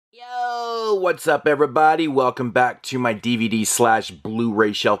Yo, what's up everybody? Welcome back to my DVD slash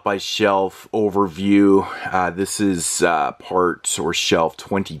Blu-ray shelf by shelf overview. This is part or shelf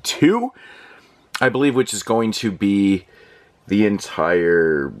 22, I believe, which is going to be the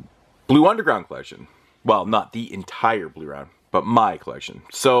entire Blue Underground collection. Well, not the entire Blue Round, but my collection.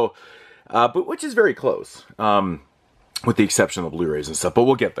 So, but which is very close. With the exception of the Blu-rays and stuff, but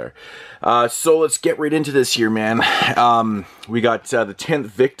we'll get there. So let's get right into this here, man. We got the 10th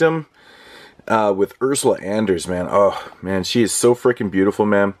Victim with Ursula Anders, man. Oh, man, she is so freaking beautiful,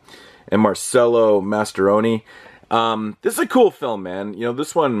 man. And Marcello Mastroianni. This is a cool film, man. You know,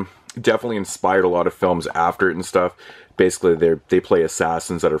 this one definitely inspired a lot of films after it and stuff. Basically, they play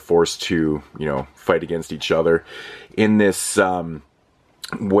assassins that are forced to, you know, fight against each other in this...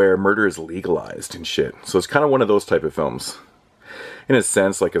 where murder is legalized and shit. So it's kind of one of those type of films. In a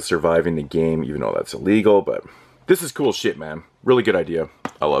sense, like a surviving the game, even though that's illegal, but this is cool shit, man. Really good idea.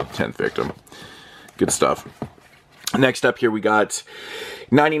 I love 10th Victim. Good stuff. Next up here we got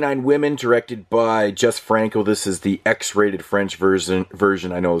 99 Women, directed by Jess Franco. This is the X-rated French version.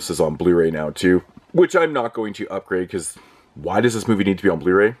 I know this is on Blu-ray now too, which I'm not going to upgrade because why does this movie need to be on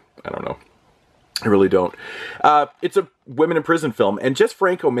Blu-ray? I don't know. I really don't. It's a women in prison film, and Jess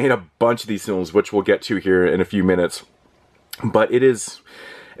Franco made a bunch of these films, which we'll get to here in a few minutes. But it is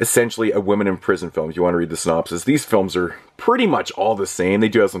essentially a women in prison film. If you want to read the synopsis, these films are pretty much all the same. They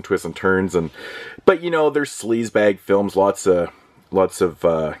do have some twists and turns, but you know, they're sleazebag films, lots of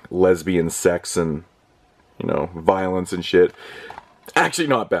lesbian sex and, you know, violence and shit. Actually,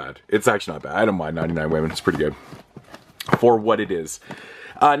 not bad. It's actually not bad. I don't mind 99 Women. It's pretty good for what it is.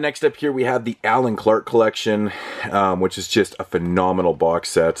 Next up here we have the Alan Clark collection, which is just a phenomenal box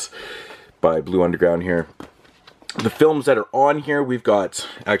set by Blue Underground here. The films that are on here, we've got,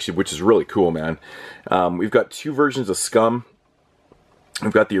 actually, which is really cool, man. We've got two versions of Scum.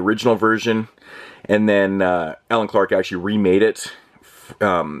 We've got the original version, and then Alan Clark actually remade it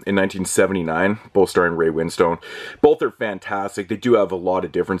in 1979, both starring Ray Winstone. Both are fantastic. They do have a lot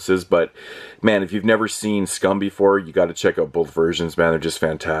of differences, but man, if you've never seen Scum before, you got to check out both versions, man. They're just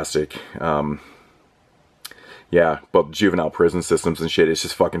fantastic. Yeah, both juvenile prison systems and shit. It's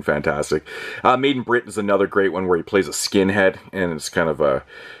just fucking fantastic. Made in Britain is another great one where he plays a skinhead, and it's kind of a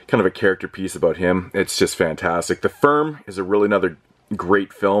character piece about him. It's just fantastic. The Firm is another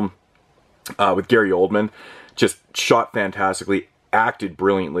great film with Gary Oldman. Just shot fantastically. Acted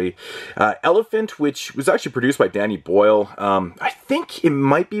brilliantly. Elephant, which was actually produced by Danny Boyle. I think it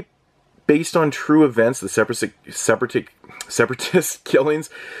might be based on true events, the separatist killings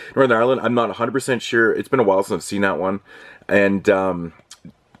in Northern Ireland. I'm not 100% sure. It's been a while since I've seen that one. And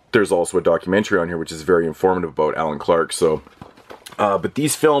there's also a documentary on here which is very informative about Alan Clark. So, but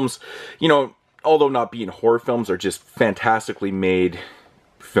these films, you know, although not being horror films, are just fantastically made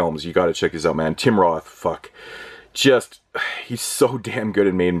films. You gotta check these out, man. Tim Roth, fuck. Just, he's so damn good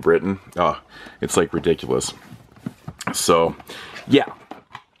at Made in Britain. Oh, it's like ridiculous. So, yeah.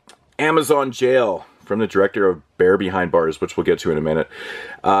 Amazon Jail, from the director of Bear Behind Bars, which we'll get to in a minute.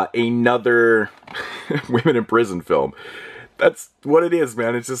 Another women in prison film. That's what it is,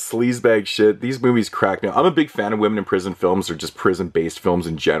 man. It's just sleazebag shit. These movies crack me up. I'm a big fan of women in prison films, or just prison-based films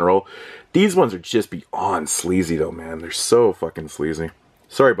in general. These ones are just beyond sleazy, though, man. They're so fucking sleazy.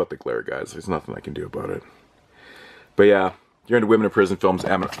 Sorry about the glare, guys. There's nothing I can do about it. But yeah, you're into women in prison films,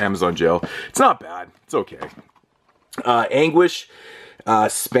 Amazon Jail. It's not bad. It's okay. Anguish,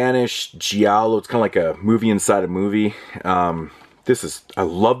 Spanish Giallo. It's kind of like a movie inside a movie. I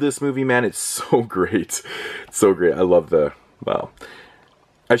love this movie, man. It's so great. It's so great. I love well,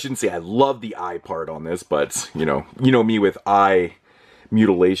 I shouldn't say I love the eye part on this, but you know me with eye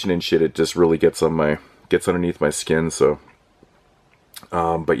mutilation and shit. It just really gets underneath my skin. So,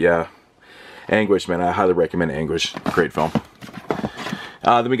 but yeah. Anguish, man, I highly recommend Anguish. Great film.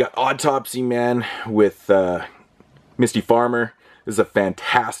 Then we got Autopsy, man, with Misty Farmer. This is a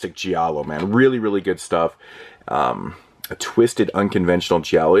fantastic Giallo, man. Really, really good stuff. A twisted, unconventional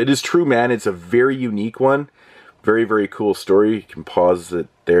Giallo. It is true, man. It's a very unique one. Very, very cool story. You can pause it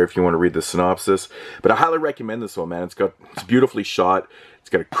there if you want to read the synopsis. But I highly recommend this one, man. It's beautifully shot. It's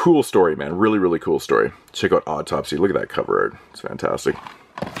got a cool story, man. Really, really cool story. Check out Autopsy. Look at that cover art. It's fantastic.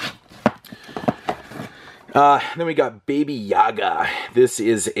 Then we got Baby Yaga. This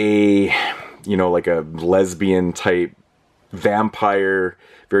is like a lesbian type vampire,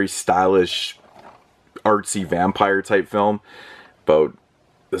 very stylish, artsy vampire type film about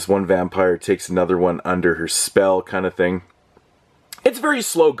this one vampire takes another one under her spell kind of thing. It's very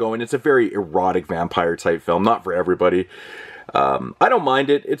slow going. It's a very erotic vampire type film. Not for everybody. I don't mind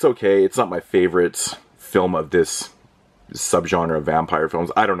it. It's okay. It's not my favorite film of this subgenre of vampire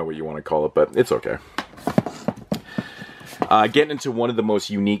films. I don't know what you want to call it, but it's okay. Getting into one of the most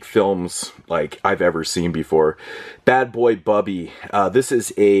unique films like I've ever seen before, Bad Boy Bubby. This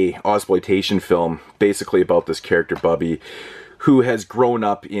is a exploitation film, basically about this character Bubby, who has grown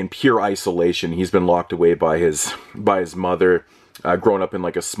up in pure isolation. He's been locked away by his mother, grown up in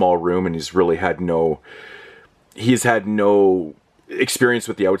like a small room, and he's had no experience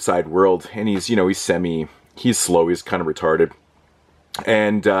with the outside world. And he's slow, he's kind of retarded.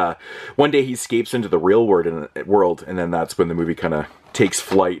 And one day he escapes into the real world, and then that's when the movie kind of takes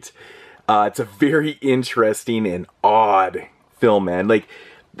flight. It's a very interesting and odd film, man. Like,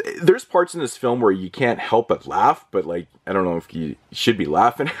 there's parts in this film where you can't help but laugh, but like, I don't know if you should be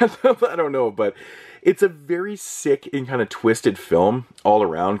laughing at them. I don't know, but it's a very sick and kind of twisted film all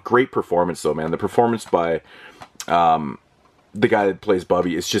around. Great performance though, man. The performance by the guy that plays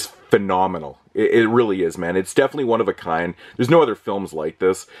Bubby is just phenomenal. It really is, man. It's definitely one of a kind. There's no other films like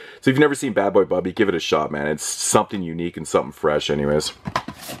this. So if you've never seen Bad Boy Bubby, give it a shot, man. It's something unique and something fresh anyways.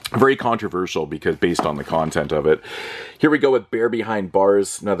 Very controversial because based on the content of it. Here we go with Bear Behind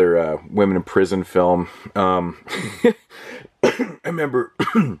Bars, another women in prison film. I remember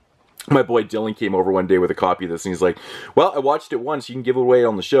my boy Dylan came over one day with a copy of this and he's like, well, I watched it once, you can give it away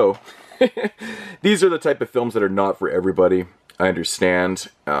on the show. These are the type of films that are not for everybody. I understand.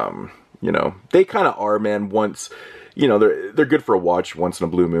 You know, they kind of are, man. Once, you know, they're good for a watch once in a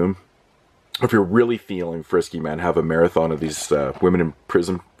blue moon. If you're really feeling frisky, man, have a marathon of these women in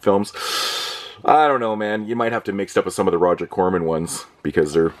prison films. I don't know, man. You might have to mix it up with some of the Roger Corman ones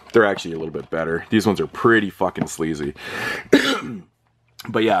because they're actually a little bit better. These ones are pretty fucking sleazy.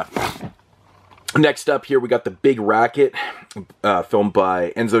 But yeah. Next up here, we got The Big Racket, film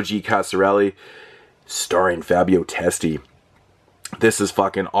by Enzo G. Casarelli, starring Fabio Testi. This is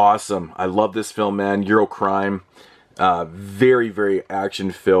fucking awesome. I love this film, man. Eurocrime. Very, very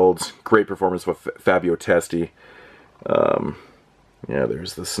action-filled. Great performance by Fabio Testi. Yeah,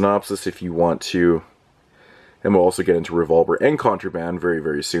 there's the synopsis if you want to. And we'll also get into Revolver and Contraband very,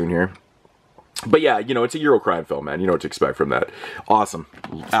 very soon here. But yeah, you know, it's a Eurocrime film, man. You know what to expect from that. Awesome.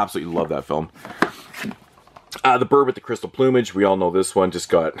 Absolutely love that film. The Bird with the Crystal Plumage. We all know this one. Just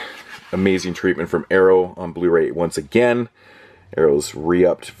got amazing treatment from Arrow on Blu-ray once again. Arrow's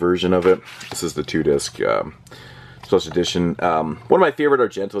re-upped version of it. This is the 2-disc special edition. One of my favorite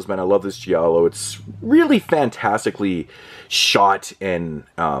Argentos, man. I love this Giallo. It's really fantastically shot and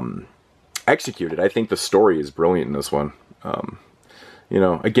executed. I think the story is brilliant in this one. You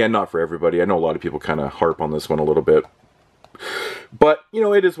know, again, not for everybody. I know a lot of people kind of harp on this one a little bit. But, you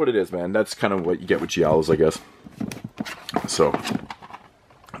know, it is what it is, man. That's kind of what you get with Giallos, I guess. So,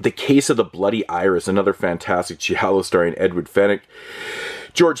 The Case of the Bloody Iris, another fantastic Giallo starring Edward Fenech.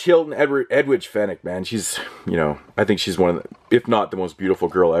 George Hilton, Edwidge Fenech, man. She's, you know, I think she's one of the, if not the most beautiful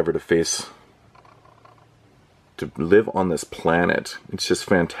girl ever to live on this planet. It's just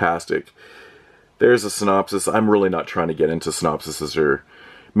fantastic. There's a synopsis. I'm really not trying to get into synopsises or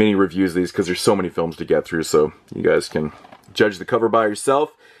mini reviews of these because there's so many films to get through, so you guys can judge the cover by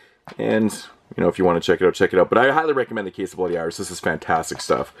yourself. And, you know, if you want to check it out, check it out. But I highly recommend The Case of Bloody Iris. This is fantastic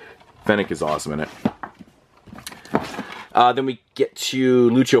stuff. Fenech is awesome in it. Then we get to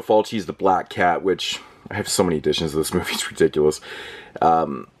Lucio Fulci's The Black Cat, which I have so many editions of this movie. It's ridiculous.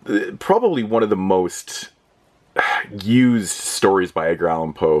 Probably one of the most used stories by Edgar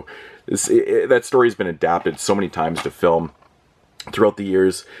Allan Poe. That story has been adapted so many times to film throughout the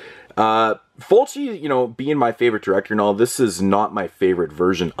years. Fulci, you know, being my favorite director and all, this is not my favorite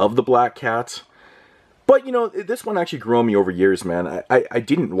version of The Black Cat. But, you know, this one actually grew on me over years, man. I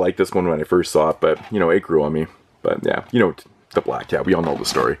didn't like this one when I first saw it, but, you know, it grew on me. But, yeah, you know, The Black Cat, we all know the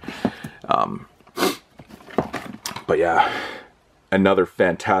story. But, yeah, another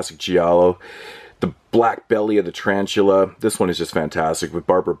fantastic Giallo. The Black Belly of the Tarantula. This one is just fantastic with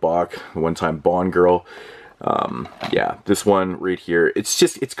Barbara Bach, the one-time Bond girl. Yeah, this one right here.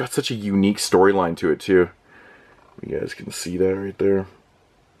 It's got such a unique storyline to it too. You guys can see that right there.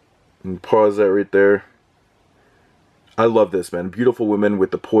 And pause that right there. I love this, man. Beautiful women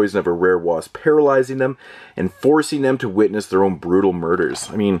with the poison of a rare wasp paralyzing them and forcing them to witness their own brutal murders.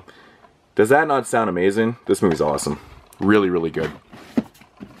 I mean, does that not sound amazing? This movie's awesome. Really, really good.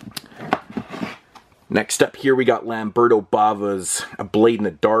 Next up here we got Lamberto Bava's A Blade in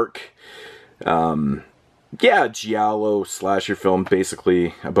the Dark. Yeah, Giallo slasher film,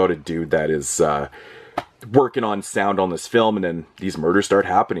 basically about a dude that is working on sound on this film, and then these murders start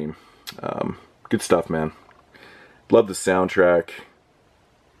happening. Good stuff, man. Love the soundtrack.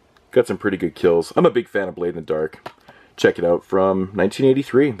 Got some pretty good kills. I'm a big fan of Blade in the Dark. Check it out, from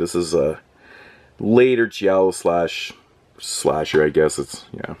 1983. This is a later Giallo slash slasher, I guess. It's,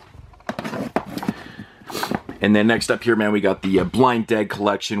 yeah. And then next up here, man, we got the Blind Dead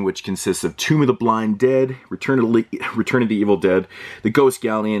collection, which consists of Tomb of the Blind Dead, Return of the Evil Dead, The Ghost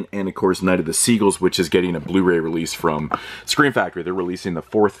Galleon, and of course Night of the Seagulls, which is getting a Blu-ray release from Scream Factory. They're releasing the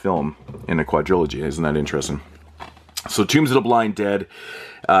 4th film in a quadrilogy. Isn't that interesting? So Tombs of the Blind Dead,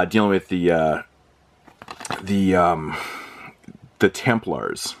 dealing with the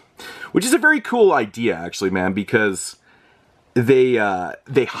Templars, which is a very cool idea, actually, man, because they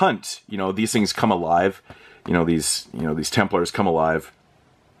hunt. You know, these things come alive. These Templars come alive,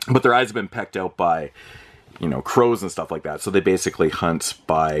 but their eyes have been pecked out by, crows and stuff like that. So they basically hunt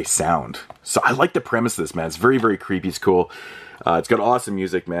by sound. So I like the premise of this, man. It's very, very creepy. It's cool. It's got awesome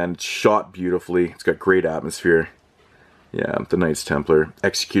music, man. It's shot beautifully. It's got great atmosphere. Yeah, the Knights Templar,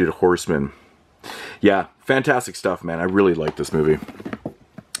 Executed Horseman. Yeah, fantastic stuff, man. I really like this movie.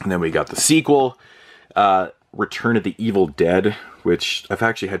 And then we got the sequel, Return of the Evil Dead, which I've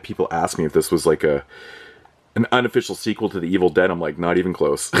actually had people ask me if this was like an unofficial sequel to The Evil Dead. I'm like, not even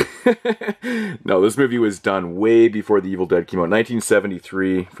close. No, this movie was done way before The Evil Dead came out.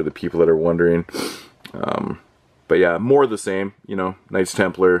 1973, for the people that are wondering. But yeah, more of the same, Knights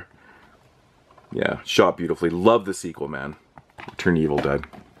Templar. Yeah, shot beautifully. Love the sequel, man. Return of the Evil Dead.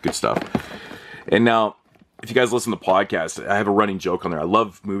 Good stuff. And now, if you guys listen to the podcast, I have a running joke on there. I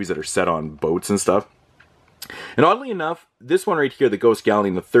love movies that are set on boats and stuff. And oddly enough, this one right here, The Ghost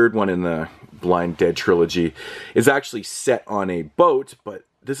Galleon, the 3rd one in the Blind Dead trilogy, is actually set on a boat, but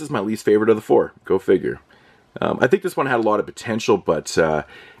this is my least favorite of the 4. Go figure. I think this one had a lot of potential, but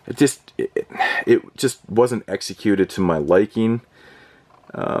it just wasn't executed to my liking.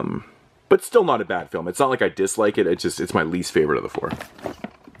 But still not a bad film. It's not like I dislike it. It's my least favorite of the 4.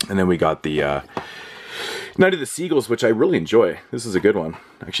 And then we got the Night of the Seagulls, which I really enjoy. This is a good one.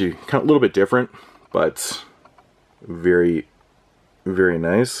 Actually, kind of a little bit different, but very, very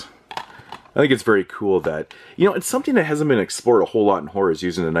nice. I think it's very cool that, it's something that hasn't been explored a whole lot in horrors,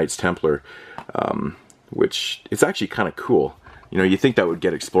 using the Knights Templar, which is actually kind of cool. You think that would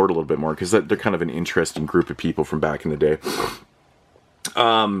get explored a little bit more, because they're kind of an interesting group of people from back in the day.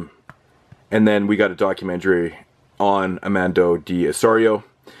 And then we got a documentary on Armando de Osorio.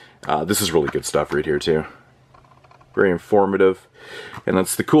 This is really good stuff right here, too. Very informative. And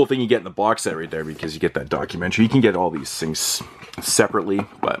that's the cool thing you get in the box set right there, because you get that documentary. You can get all these things separately,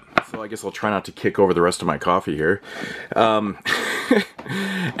 but so I guess I'll try not to kick over the rest of my coffee here.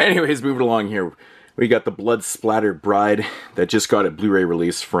 Anyways, moving along here. We got The Blood Splattered Bride that just got a Blu-ray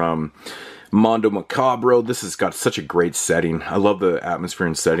release from Mondo Macabro. This has got such a great setting. I love the atmosphere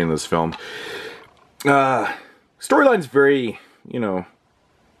and setting of this film. Storyline's very,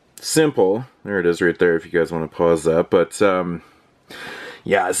 simple. There it is right there if you guys want to pause that. But,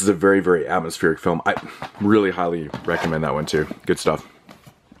 yeah, this is a very, very atmospheric film. I really highly recommend that one too. Good stuff.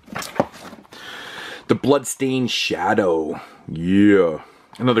 The Bloodstained Shadow. Yeah.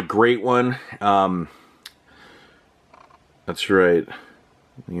 Another great one. That's right.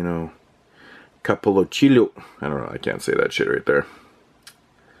 Capolochilo. I don't know, I can't say that shit right there.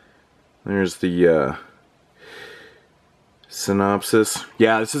 There's the synopsis.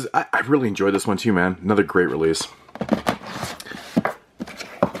 Yeah, this is, I really enjoyed this one too, man. Another great release.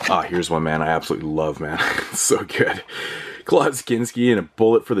 Ah, here's one, man, I absolutely love, man. It's so good. Claude Kinski and A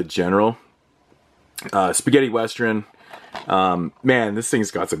Bullet for the General. Spaghetti Western. Man, this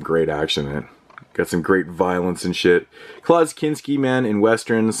thing's got some great action in it. Got some great violence and shit. Claude Kinski, man, in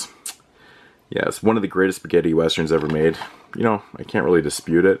Westerns. Yeah, it's one of the greatest spaghetti westerns ever made. I can't really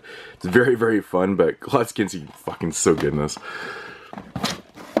dispute it. It's very, very fun, but Claude Kinski fucking so good in this.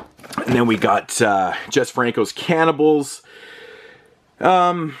 And then we got Jess Franco's Cannibals.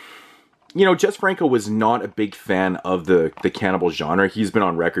 Jess Franco was not a big fan of the cannibal genre. He's been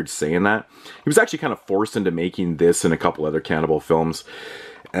on record saying that. He was actually kind of forced into making this and a couple other cannibal films.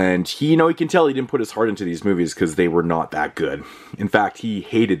 And he, you can tell he didn't put his heart into these movies because they were not that good. In fact, he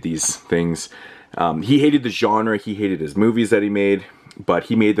hated these things. He hated the genre, he hated his movies that he made, but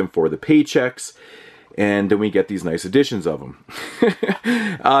he made them for the paychecks. And then we get these nice editions of them.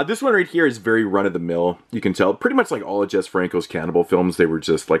 This one right here is very run-of-the-mill. You can tell, pretty much like all of Jess Franco's cannibal films, they were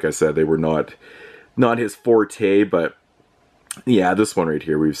just, like I said, they were not his forte. But yeah, this one right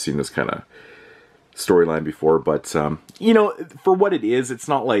here, we've seen this kind of storyline before. But, for what it is, it's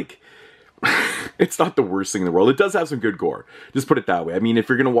not like, it's not the worst thing in the world. It does have some good gore. Just put it that way. I mean, if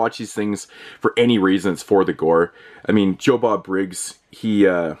you're going to watch these things for any reason, it's for the gore. I mean, Joe Bob Briggs, he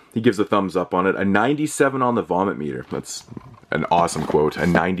gives a thumbs up on it. A 97 on the vomit meter. That's an awesome quote. A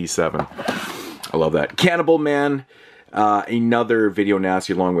 97. I love that. Cannibal Man. Another video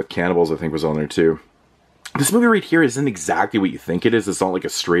nasty along with Cannibals, I think, was on there too. This movie right here isn't exactly what you think it is. It's not like a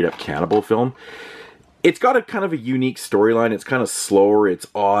straight up cannibal film. It's got a kind of a unique storyline. It's kind of slower. It's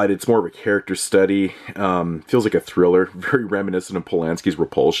odd. It's more of a character study. Feels like a thriller. Very reminiscent of Polanski's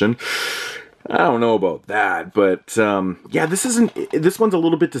Repulsion. I don't know about that, but yeah, this one's a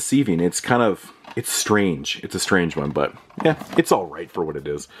little bit deceiving. It's strange. It's a strange one, but yeah, it's all right for what it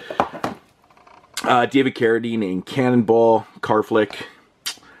is. David Carradine in Cannonball, car flick.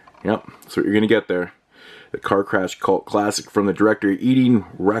 Yep, that's what you're gonna get there. The car crash cult classic from the director Eating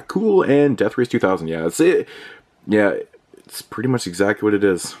Rakul and Death Race 2000. Yeah, that's it. Yeah, it's pretty much exactly what it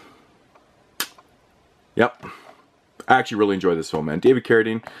is. Yep. I actually really enjoy this film, man. David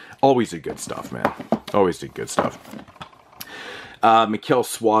Carradine always did good stuff, man. Always did good stuff. Mikel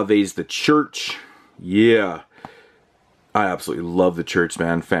Suave's The Church. Yeah. I absolutely love The Church,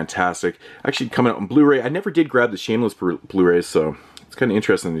 man. Fantastic. Actually, coming out on Blu-ray. I never did grab the Shameless Blu-ray, so it's kind of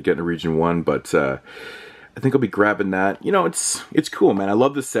interesting to get in Region 1, but I think I'll be grabbing that. You know, it's cool, man. I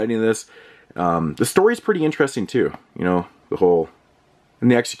love the setting of this. The story's pretty interesting, too. You know, the whole...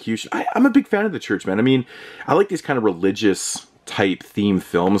 and the execution. I'm a big fan of The Church, man. I mean, I like these kind of religious type theme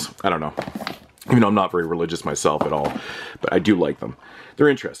films. I don't know. Even though I'm not very religious myself at all. But I do like them. They're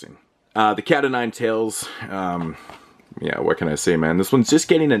interesting. The Cat o' Nine Tails. Yeah, what can I say, man? This one's just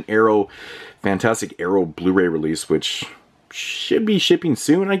getting an fantastic Arrow Blu-ray release, which should be shipping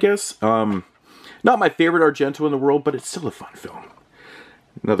soon, I guess. Not my favorite Argento in the world, but it's still a fun film.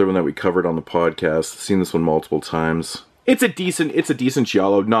 Another one that we covered on the podcast. Seen this one multiple times. It's a decent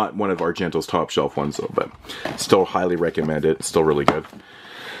giallo, not one of Argento's top shelf ones though, but still highly recommend it. It's still really good.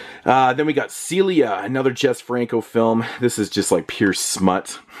 Then we got Celia, another Jess Franco film. This is just like pure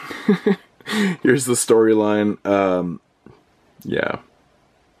smut. Here's the storyline. Yeah.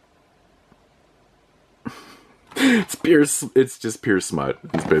 It's just pure smut.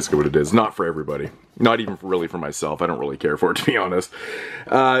 It's basically what it is. Not for everybody. Not even really for myself. I don't really care for it, to be honest.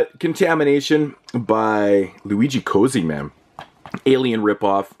 Contamination by Luigi Cozzi, man. Alien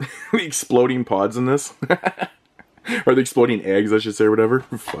ripoff. The exploding pods in this. Or the exploding eggs, I should say, or whatever.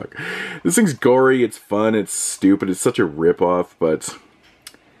 Fuck. This thing's gory, it's fun, it's stupid, it's such a ripoff, but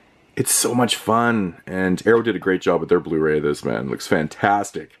it's so much fun. And Arrow did a great job with their Blu-ray of this, man. It looks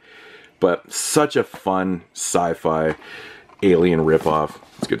fantastic. But such a fun sci-fi alien ripoff.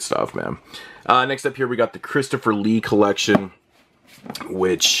 It's good stuff, man. Next up here, we got the Christopher Lee collection,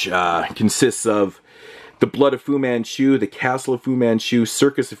 which consists of The Blood of Fu Manchu, The Castle of Fu Manchu,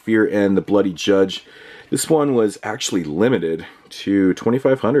 Circus of Fear, and The Bloody Judge. This one was actually limited to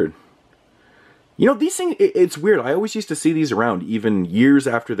 2,500. You know, these things, it's weird. I always used to see these around, even years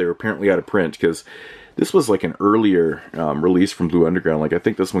after they were apparently out of print, because this was like an earlier release from Blue Underground. Like, I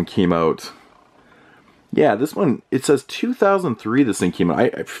think this one came out... yeah, this one, it says 2003 this thing came out.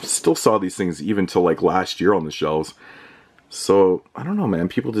 I still saw these things even till like last year on the shelves. So, I don't know, man.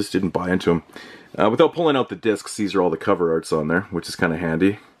 People just didn't buy into them. Without pulling out the discs, these are all the cover arts on there, which is kind of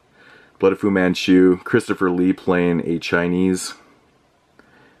handy. Blood of Fu Manchu, Christopher Lee playing a Chinese.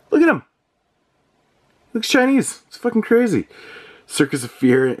 Look at him! Looks Chinese. It's fucking crazy. Circus of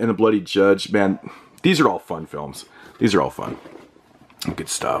Fear and The Bloody Judge. Man, these are all fun films. These are all fun. Good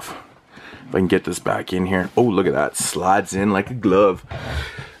stuff. If I can get this back in here. Oh, look at that. Slides in like a glove.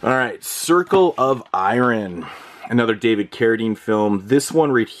 Alright, Circle of Iron. Another David Carradine film. This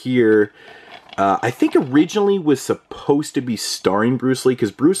one right here, I think originally was supposed to be starring Bruce Lee,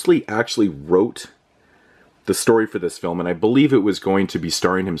 because Bruce Lee actually wrote the story for this film, and I believe it was going to be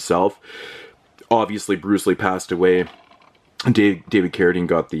starring himself. Obviously, Bruce Lee passed away. David Carradine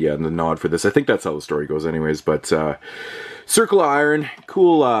got the nod for this. I think that's how the story goes anyways, but Circle of Iron,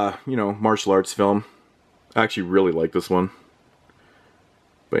 cool, you know, martial arts film. I actually really like this one.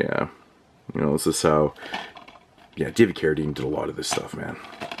 But yeah, you know, this is how, yeah, David Carradine did a lot of this stuff, man.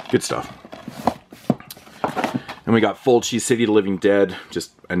 Good stuff. And we got Fulci, City of the Living Dead,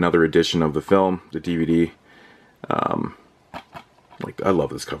 just another edition of the film, the DVD. Like, I love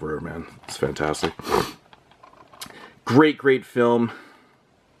this cover art, man. It's fantastic. Great, great film.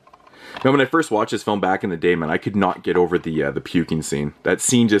 Now, when I first watched this film back in the day, man, I could not get over the puking scene. That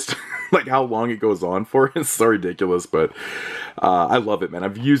scene just, like, how long it goes on for, it's so ridiculous, but I love it, man.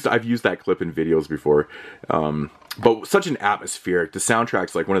 I've used that clip in videos before. But such an atmospheric. The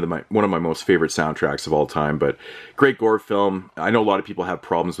soundtrack's like one of my most favorite soundtracks of all time. But great gore film. I know a lot of people have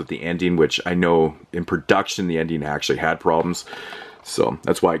problems with the ending, which I know in production the ending actually had problems. So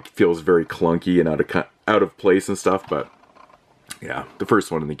that's why it feels very clunky and out of place and stuff. But yeah, the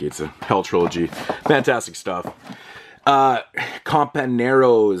first one in the Gates of Hell trilogy, fantastic stuff.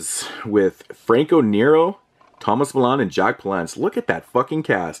 Companeros with Franco Nero, Thomas Milan, and Jack Palance. Look at that fucking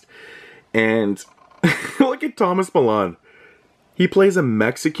cast. And Look at Thomas Milan. He plays a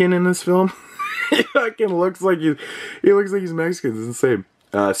Mexican in this film. He fucking looks like he looks like he's Mexican. It's insane.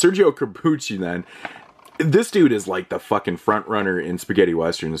 Sergio Corbucci, man. This dude is like the fucking front runner in spaghetti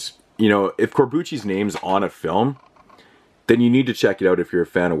westerns. You know, if Corbucci's name's on a film, then you need to check it out if you're a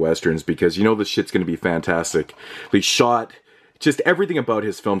fan of westerns, because you know this shit's going to be fantastic. They shot, just everything about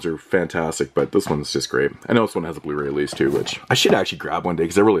his films are fantastic, but this one's just great. I know this one has a Blu-ray release too, which I should actually grab one day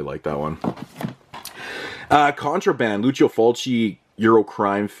because I really like that one. Contraband, Lucio Fulci,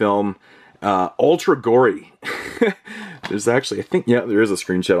 Eurocrime film, ultra gory. There's actually, I think, yeah, there is a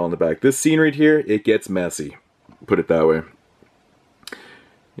screenshot on the back. This scene right here, it gets messy. Put it that way.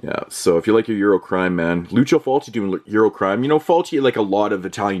 Yeah, so if you like your Eurocrime, man, Lucio Fulci doing Eurocrime. You know, Fulci, like a lot of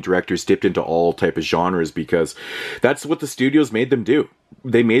Italian directors, dipped into all type of genres because that's what the studios made them do.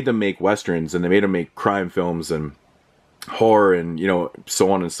 They made them make westerns, and they made them make crime films and horror and, you know,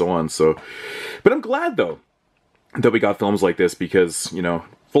 so on and so on. So, but I'm glad, though, that we got films like this because, you know,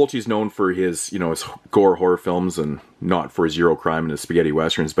 Fulci's known for his, you know, his gore horror films and not for his Eurocrime and his spaghetti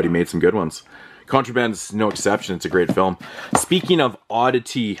westerns, but he made some good ones. Contraband's no exception. It's a great film. Speaking of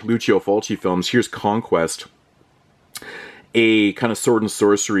oddity Lucio Fulci films, here's Conquest. A kind of sword and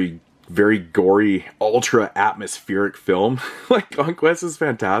sorcery, very gory, ultra atmospheric film. Like, Conquest is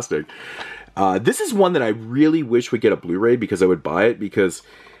fantastic. This is one that I really wish would get a Blu-ray because I would buy it because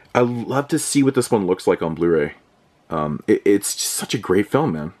I love to see what this one looks like on Blu-ray. It's just such a great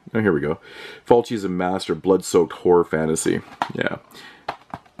film, man. Oh, here we go. Fulci is a master of blood-soaked horror fantasy. Yeah.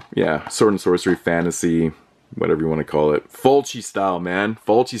 Yeah, sword and sorcery fantasy, whatever you want to call it. Fulci style, man.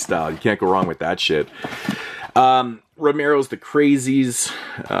 Fulci style. You can't go wrong with that shit. Romero's The Crazies.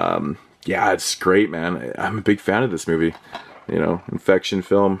 Yeah, it's great, man. I'm a big fan of this movie. You know, infection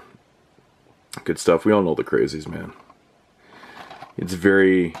film. Good stuff. We all know The Crazies, man. It's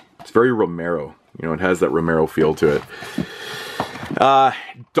very Romero. You know, it has that Romero feel to it.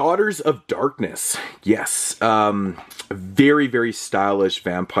 Daughters of Darkness. Yes. Very, very stylish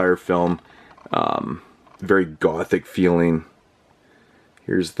vampire film. Very gothic feeling.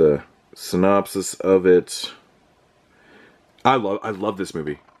 Here's the synopsis of it. I love this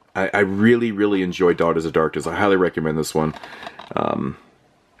movie. I really, really enjoy Daughters of Darkness. I highly recommend this one.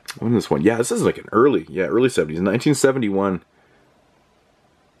 When this one? Yeah, this is like an early 70s. 1971.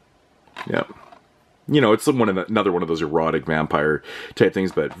 Yeah. You know, it's another one of those erotic vampire type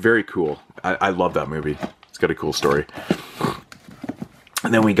things, but very cool. I love that movie. It's got a cool story.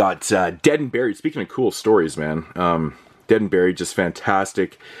 And then we got Dead and Buried. Speaking of cool stories, man. Dead and Buried, just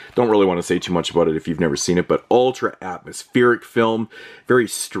fantastic. Don't really want to say too much about it if you've never seen it, but ultra atmospheric film. Very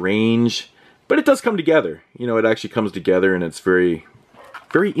strange, but it does come together. You know, it actually comes together, and it's very,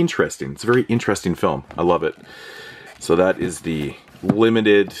 very interesting. It's a very interesting film. I love it. So that is the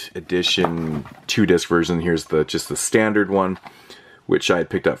limited edition 2-disc version. Here's just the standard one, which I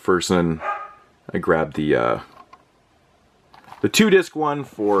had picked up first, and I grabbed the 2-disc one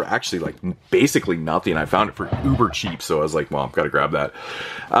for actually like basically nothing. I found it for uber cheap, so I was like, well, I've got to grab that.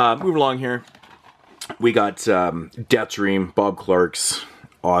 Moving along here, we got Death Dream, Bob Clark's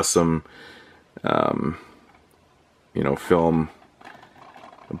awesome, you know, film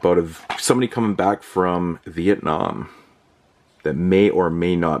about somebody coming back from Vietnam that may or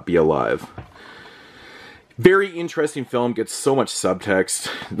may not be alive. Very interesting film, gets so much subtext.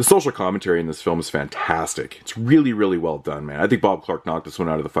 The social commentary in this film is fantastic. It's really, really well done, man. I think Bob Clark knocked this one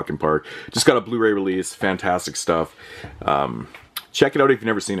out of the fucking park. Just got a Blu-ray release, fantastic stuff. Check it out if you've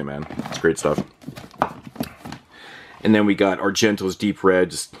never seen it, man. It's great stuff. And then we got Argento's Deep Red,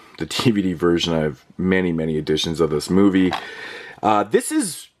 just the DVD version. I have many, many editions of this movie. This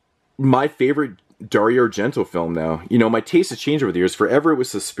is my favorite Dario Argento film now. You know, my taste has changed over the years. Forever it was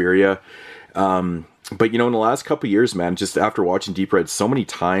Suspiria. But, you know, in the last couple of years, man, just after watching Deep Red so many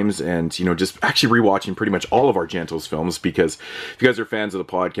times and, you know, just actually rewatching pretty much all of Argento's films, because if you guys are fans of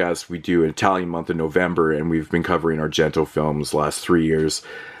the podcast, we do an Italian month in November, and we've been covering Argento films the last 3 years,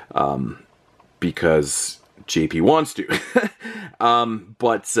 because JP wants to.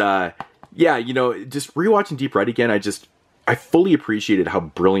 Yeah, you know, just rewatching Deep Red again, I fully appreciated how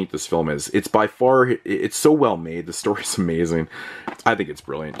brilliant this film is. It's by far, it's so well made. The story's amazing. I think it's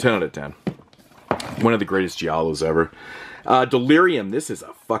brilliant. 10 out of 10. One of the greatest giallos ever. Delirium. This is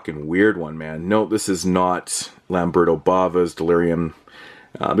a fucking weird one, man. No, this is not Lamberto Bava's Delirium.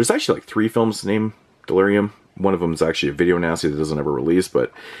 There's actually like 3 films named Delirium. One of them is actually a video nasty that doesn't ever release,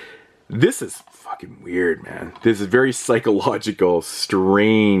 but this is fucking weird, man. This is very psychological,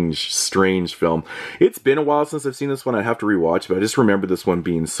 strange film. It's been a while since I've seen this one. I have to rewatch, but I just remember this one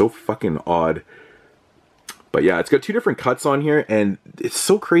being so fucking odd. But yeah, it's got 2 different cuts on here, and it's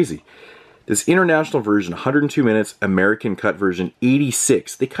so crazy. This international version, 102 minutes. American cut version,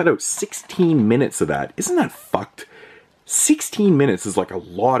 86. They cut out 16 minutes of that. Isn't that fucked? 16 minutes is like a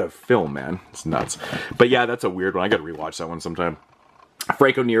lot of film, man. It's nuts. But yeah, that's a weird one. I gotta rewatch that one sometime.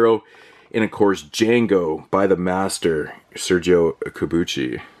 Franco Nero, and of course, Django by the master, Sergio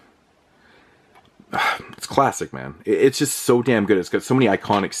Corbucci. It's classic, man. It's just so damn good. It's got so many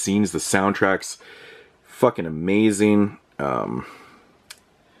iconic scenes. The soundtrack's fucking amazing. Yeah,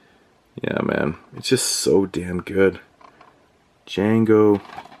 man. It's just so damn good. Django.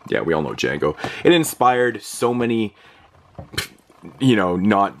 Yeah, we all know Django. It inspired so many, you know,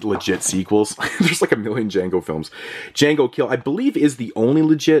 not legit sequels. There's like a million Django films. Django Kill, I believe, is the only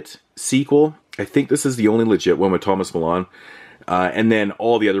legit sequel. I think this is the only legit one with Thomas Milan. And then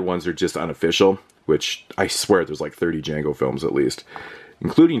all the other ones are just unofficial, which I swear there's like 30 Django films at least,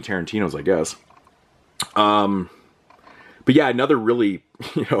 including Tarantino's, I guess. But yeah, another really,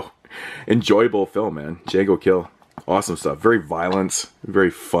 you know, enjoyable film, man. Django Kill. Awesome stuff. Very violent,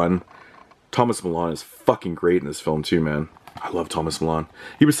 very fun. Thomas Milan is fucking great in this film too, man. I love Thomas Milan.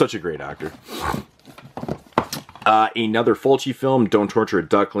 He was such a great actor. Another Fulci film, Don't Torture a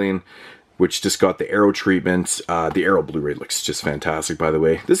Duckling, which just got the Arrow treatment. The Arrow Blu-ray looks just fantastic, by the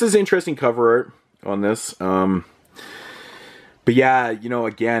way. This is interesting cover art on this. But yeah, you know,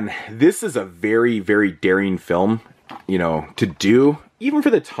 again, this is a very, very daring film, you know, to do. Even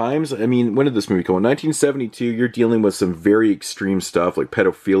for the times, I mean, when did this movie come out? 1972, you're dealing with some very extreme stuff like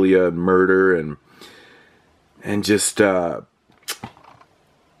pedophilia and murder and just,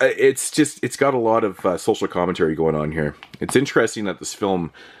 it's got a lot of social commentary going on here. It's interesting that this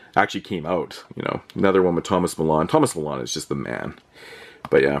film actually came out, you know. Another one with Thomas Milan. Thomas Milan is just the man.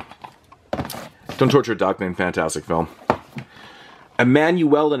 But yeah. Don't Torture a Duckling, fantastic film.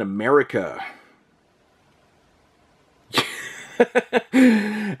 Emmanuel in America.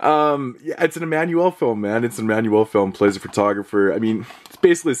 Yeah, it's an Emmanuel film, man. It's an Emmanuel film. Plays a photographer. I mean, it's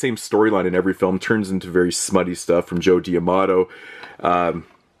basically the same storyline in every film. Turns into very smutty stuff from Joe D'Amato.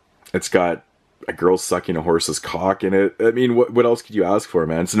 It's got a girl sucking a horse's cock in it. I mean, what else could you ask for,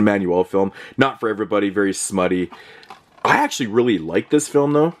 man? It's an Emmanuel film. Not for everybody. Very smutty. I actually really like this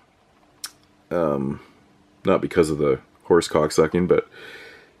film, though. Not because of the horse cock sucking, but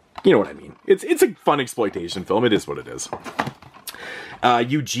you know what I mean. It's a fun exploitation film. It is what it is.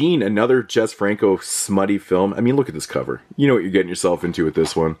 Eugene, another Jess Franco smutty film. I mean, look at this cover. You know what you're getting yourself into with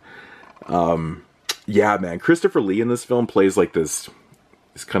this one. Yeah, man. Christopher Lee in this film plays like this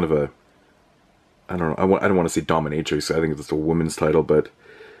kind of a, I don't know, I don't want to say dominatrix. I think it's a woman's title, but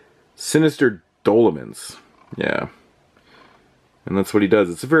sinister Dolomens. Yeah. And that's what he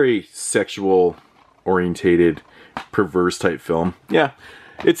does. It's a very sexual orientated, perverse type film. Yeah.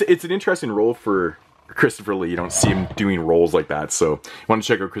 It's an interesting role for Christopher Lee. You don't see him doing roles like that. So you want to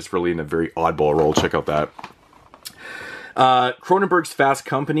check out Christopher Lee in a very oddball role. Check out that. Cronenberg's Fast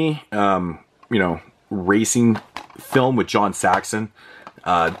Company, you know, racing film with John Saxon.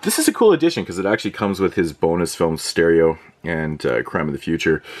 This is a cool addition because it actually comes with his bonus films Stereo and Crime of the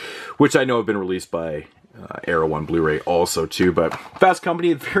Future, which I know have been released by Arrow on Blu-ray also too. But Fast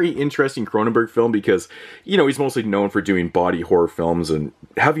Company, a very interesting Cronenberg film because, you know, he's mostly known for doing body horror films and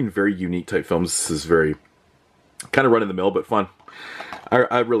having very unique type films. This is very kind of run-of-the-mill but fun.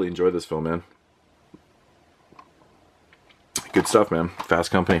 I really enjoy this film, man. Good stuff, man. Fast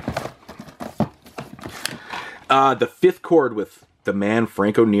Company. The Fifth Chord with the man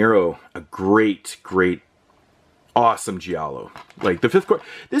Franco Nero. A great awesome giallo. Like, The Fifth Chord.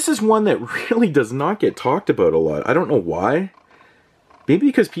 This is one that really does not get talked about a lot. I don't know why. Maybe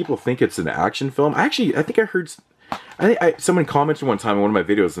because people think it's an action film. I think I heard... someone commented one time on one of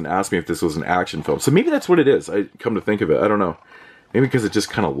my videos and asked me if this was an action film. So maybe that's what it is. I come to think of it. I don't know. Maybe because it just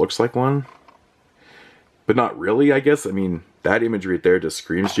kind of looks like one. But not really, I guess. I mean, that imagery right there just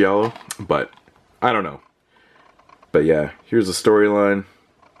screams giallo. But, I don't know. But yeah, here's the storyline.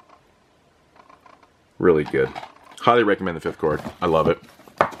 Really good. Highly recommend The Fifth Chord. I love it.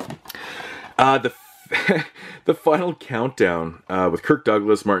 The Final Countdown with Kirk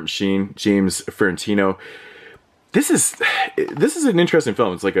Douglas, Martin Sheen, James Ferrantino. This is an interesting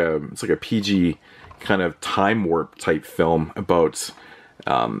film. It's like a PG kind of time warp type film about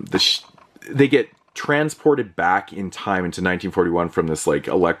they get transported back in time into 1941 from this like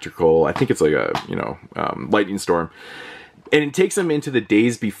electrical, I think it's like a, you know, lightning storm. And it takes them into the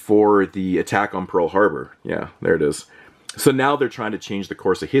days before the attack on Pearl Harbor. Yeah, there it is. So now they're trying to change the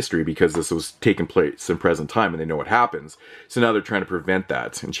course of history because this was taking place in present time and they know what happens. So now they're trying to prevent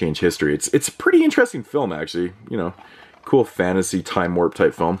that and change history. It's a pretty interesting film, actually. You know, cool fantasy time warp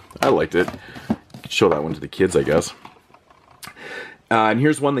type film. I liked it. Show that one to the kids, I guess. And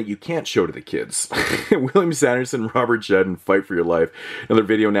here's one that you can't show to the kids. William Sanderson, Robert Judd, and Fight for Your Life. Another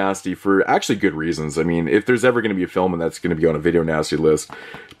video nasty for actually good reasons. I mean, if there's ever going to be a film and that's going to be on a video nasty list,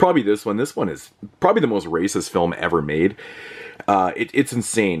 probably this one. This one is probably the most racist film ever made. It's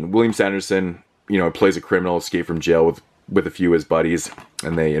insane. William Sanderson, you know, plays a criminal, escaped from jail with a few of his buddies,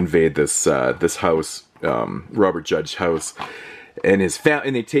 and they invade this house, Robert Judd's house. And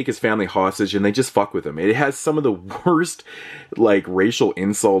they take his family hostage, and they just fuck with him. It has some of the worst, like, racial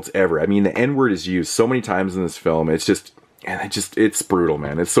insults ever. I mean, the N-word is used so many times in this film. It's brutal,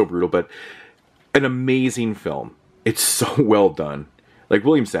 man. It's so brutal, but an amazing film. It's so well done. Like,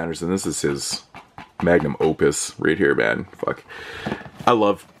 William Sanderson, this is his magnum opus right here, man. Fuck. I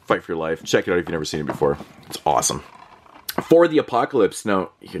love Fight for Your Life. Check it out if you've never seen it before. It's awesome. For the Apocalypse,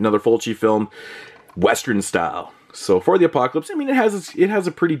 now, another Fulci film, Western style. So For the Apocalypse, I mean, it has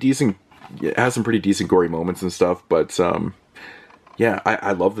some pretty decent gory moments and stuff, but yeah,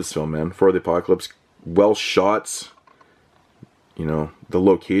 I love this film, man. For the Apocalypse, well shot. You know, the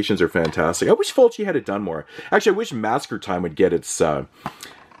locations are fantastic. I wish Fulci had it done more. Actually, I wish Massacre Time would get its a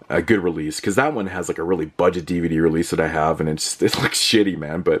good release, because that one has like a really budget DVD release that I have, and it looks shitty,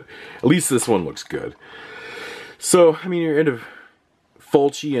 man. But at least this one looks good. So I mean, you're into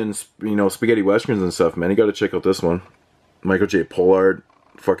Fulci and, you know, spaghetti westerns and stuff, man. You got to check out this one. Michael J. Pollard,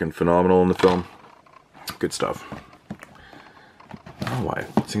 fucking phenomenal in the film. Good stuff. I don't know why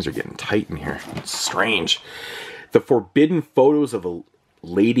these things are getting tight in here. It's strange. The Forbidden Photos of a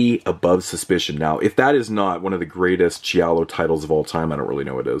Lady Above Suspicion. Now, if that is not one of the greatest giallo titles of all time, I don't really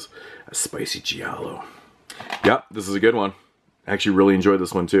know what it is. A spicy giallo. Yep, this is a good one. I actually really enjoyed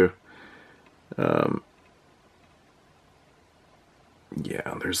this one too.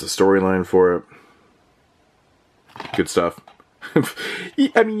 Yeah, there's a storyline for it. Good stuff.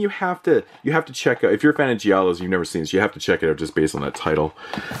 I mean, you have to check out, if you're a fan of giallos, you've never seen this, you have to check it out just based on that title.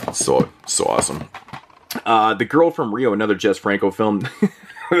 So awesome. The Girl from Rio, another Jess Franco film.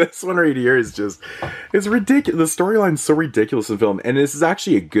 This one right here is just, it's ridiculous. The storyline's so ridiculous in the film, and this is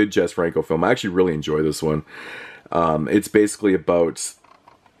actually a good Jess Franco film. I actually really enjoy this one. It's basically about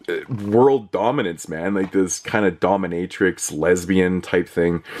world dominance, man. Like this kind of dominatrix lesbian type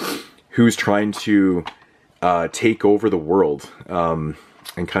thing who's trying to take over the world and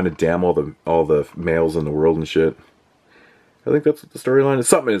kind of damn all the males in the world and shit. I think that's what the storyline is.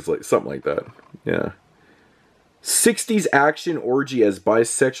 Something like that. Yeah. 60s action orgy as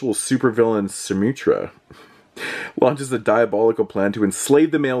bisexual supervillain Sumitra launches a diabolical plan to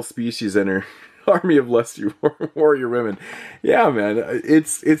enslave the male species and her army of lusty warrior women. Yeah, man,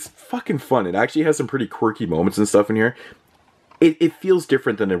 it's fucking fun. It actually has some pretty quirky moments and stuff in here. It feels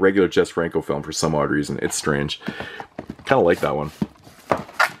different than a regular Jess Franco film for some odd reason. It's strange. Kind of like that one.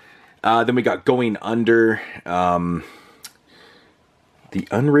 Then we got Going Under, the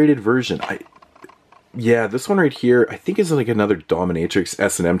unrated version. Yeah, this one right here, I think is like another dominatrix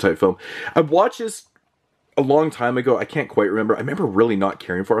S&M type film. I watched this a long time ago. I can't quite remember. I remember really not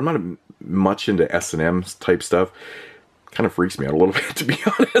caring for it. I'm not much into S&M type stuff. Kind of freaks me out a little bit, to be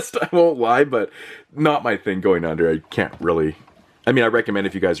honest. I won't lie, but not my thing. Going Under, I can't really. I mean, I recommend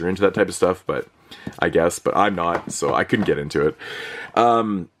if you guys are into that type of stuff, but I guess, but I'm not, so I couldn't get into it.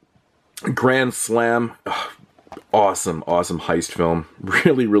 Grand Slam, awesome heist film.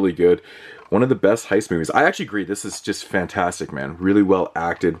 Really, really good. One of the best heist movies. I actually agree. This is just fantastic, man. Really well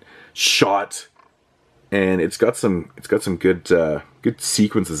acted, shot, and it's got some good good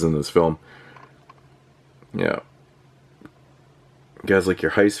sequences in this film. Yeah. You guys like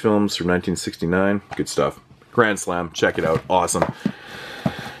your heist films from 1969? Good stuff. Grand Slam, check it out. Awesome.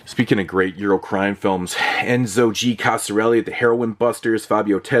 Speaking of great Euro crime films, Enzo G. Casarelli at the Heroin Busters,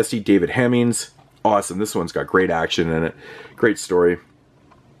 Fabio Testi, David Hemmings. Awesome. This one's got great action in it. Great story.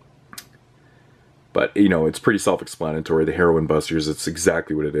 But, you know, it's pretty self-explanatory. The Heroin Busters, it's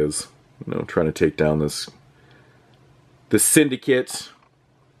exactly what it is. You know, trying to take down the syndicate.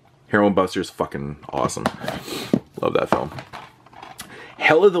 Heroin Busters, fucking awesome. Love that film.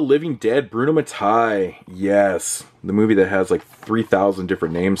 Hell of the Living Dead, Bruno Mattei. Yes. The movie that has like 3,000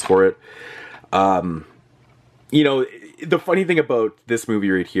 different names for it. You know, the funny thing about this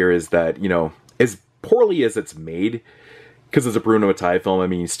movie right here is that, you know, as poorly as it's made, because it's a Bruno Mattei film, I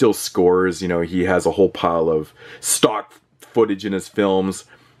mean, he still scores, you know, he has a whole pile of stock footage in his films.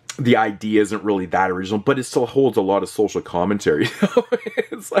 The idea isn't really that original, but it still holds a lot of social commentary.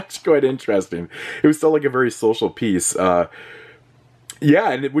 It's actually quite interesting. It was still like a very social piece.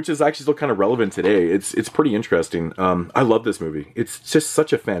 Yeah, and which is actually still kind of relevant today. It's pretty interesting. I love this movie. It's just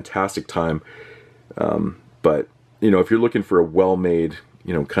such a fantastic time. But, you know, if you're looking for a well-made,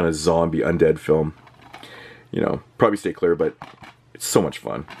 you know, kind of zombie undead film, you know, probably stay clear. But It's so much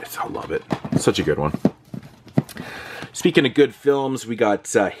fun. I love it. Such a good one. Speaking of good films, we got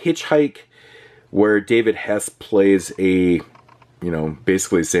Hitchhike, where David Hess plays a,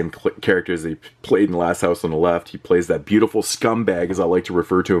 basically the same character as he played in Last House on the Left. He plays that beautiful scumbag, as I like to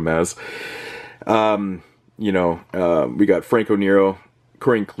refer to him as. We got Franco Nero,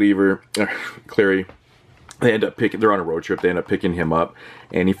 Corinne Cleary. They're on a road trip. They end up picking him up,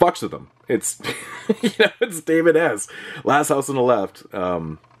 and he fucks with them. It's, it's David Hess, Last House on the Left.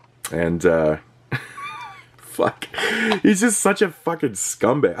 Fuck. He's just such a fucking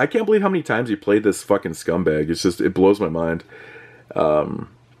scumbag. I can't believe how many times he played this fucking scumbag. It blows my mind.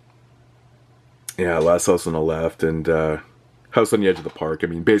 Yeah, Last House on the Left and House on the Edge of the Park. I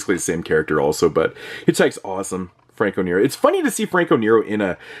mean, basically the same character also, but Hitchhike's awesome. Franco Nero. It's funny to see Franco Nero in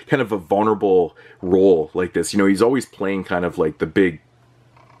a kind of a vulnerable role like this. He's always playing kind of like the big,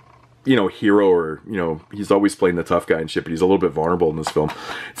 hero, or, he's always playing the tough guy and shit, but he's a little bit vulnerable in this film.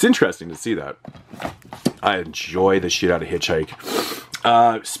 It's interesting to see that. I enjoy the shit out of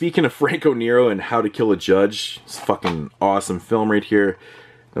Hitchhike. Speaking of Franco Nero and How to Kill a Judge, it's a fucking awesome film right here.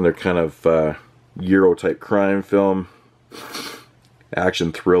 Another kind of Euro type crime film.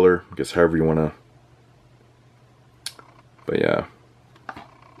 Action thriller, I guess however you want to. But yeah.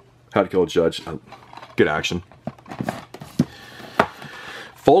 How to Kill a Judge. Good action.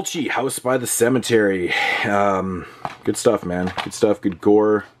 Fulci, House by the Cemetery. Good stuff, man. Good stuff. Good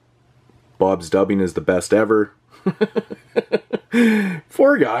gore. Bob's dubbing is the best ever.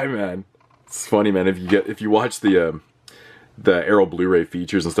 Poor guy, man. It's funny, man. If you watch the Arrow Blu-ray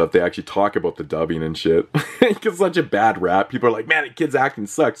features and stuff, they actually talk about the dubbing and shit. It's such a bad rap. People are like, man, the kid's acting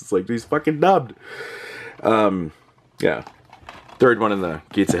sucks. It's like, he's fucking dubbed. Yeah. Third one in the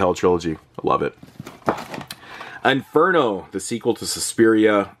Gates of Hell trilogy. I love it. Inferno, the sequel to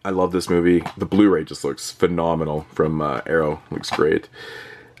Suspiria. I love this movie. The Blu-ray just looks phenomenal from Arrow. Looks great.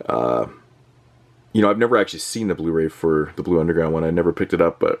 I've never actually seen the Blu-ray for the Blue Underground one. I never picked it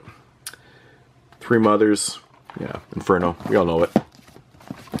up, but Three Mothers. Yeah, Inferno. We all know it.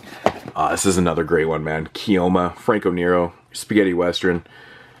 This is another great one, man. Keoma, Franco Nero, spaghetti western.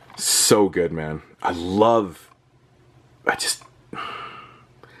 So good, man.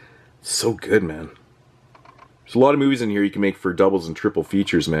 So good, man. There's a lot of movies in here you can make for doubles and triple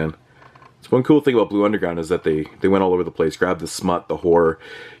features, man. So one cool thing about Blue Underground is that they went all over the place. Grabbed the smut, the horror,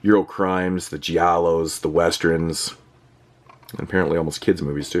 Euro crimes, the giallos, the westerns, and apparently almost kids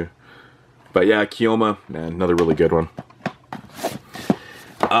movies too. But yeah, Keoma, man, another really good one.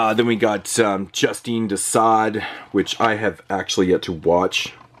 Then we got Justine Desaad, which I have actually yet to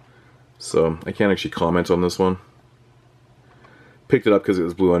watch, so I can't actually comment on this one. Picked it up because it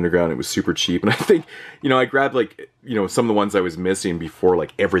was Blue Underground. It was super cheap, and I think, I grabbed some of the ones I was missing before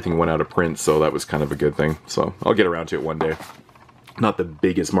everything went out of print, so that was kind of a good thing. So I'll get around to it one day. Not the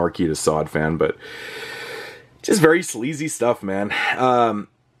biggest Marquis de Sade fan, but just very sleazy stuff, man.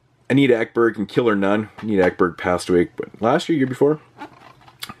 Anita Ekberg and Killer Nun. Anita Ekberg passed away last year before.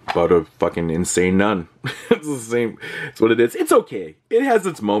 About a fucking insane nun. It's the same. It's what it is. It's okay. It has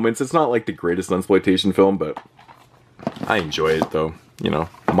its moments. It's not like the greatest exploitation film, but I enjoy it though,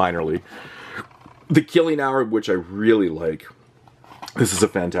 minorly. The Killing Hour, which I really like. This is a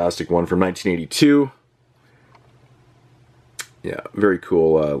fantastic one from 1982. Yeah, very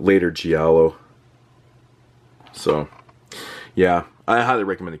cool. Later Giallo. So, yeah, I highly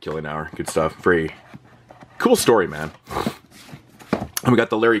recommend The Killing Hour. Good stuff. Very cool story, man. And we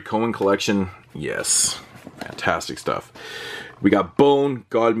got the Larry Cohen collection. Yes, fantastic stuff. We got Bone,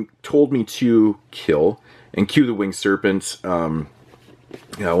 God Told Me to Kill, and Q the Winged Serpent. Yeah,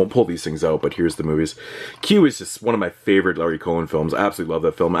 I won't pull these things out, but here's the movies. Q is just one of my favorite Larry Cohen films. I absolutely love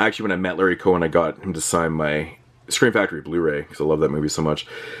that film. Actually, when I met Larry Cohen, I got him to sign my Scream Factory Blu-ray because I love that movie so much.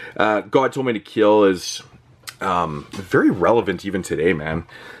 God Told Me to Kill is very relevant even today, man.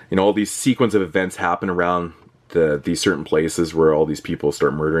 All these sequence of events happen around these certain places where all these people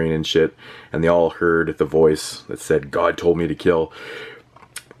start murdering and shit, and they all heard the voice that said, God told me to kill.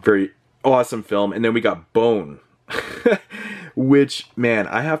 Very awesome film. And then we got Bone, which, man,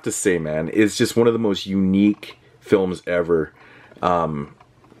 I have to say, man, is just one of the most unique films ever.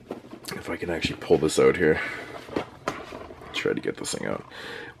 If I can actually pull this out here. Try to get this thing out.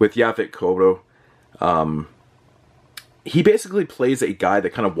 With Yaphet Kotto. He basically plays a guy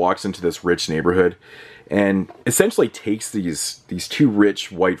that kind of walks into this rich neighborhood and essentially takes these two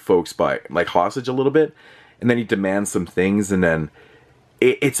rich white folks by hostage a little bit, and then he demands some things, and then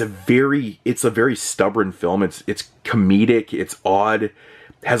it's a very stubborn film. It's comedic, it's odd,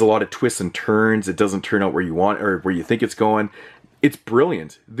 has a lot of twists and turns. It doesn't turn out where you want or where you think it's going. It's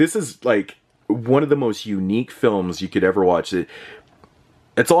brilliant. This is one of the most unique films you could ever watch.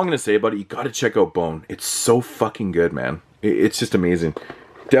 That's all I'm going to say about it. You got to check out Bone. It's so fucking good, man. It's just amazing.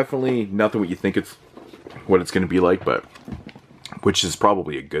 Definitely nothing what you think it's what it's going to be like, but which is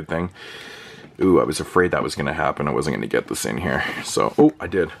probably a good thing. Ooh, I was afraid that was going to happen. I wasn't going to get this in here. So, oh, I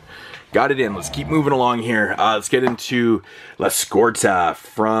did. Got it in. Let's keep moving along here. Let's get into La Scorta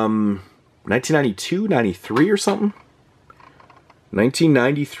from 1992, 93 or something?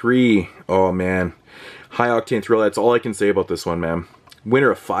 1993. Oh, man. High octane thrill. That's all I can say about this one, man.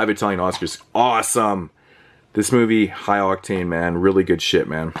 Winner of 5 Italian Oscars. Awesome. This movie, high octane, man. Really good shit,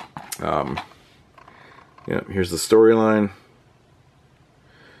 man. Yeah, here's the storyline.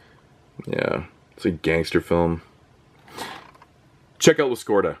 Yeah, it's a gangster film. Check out La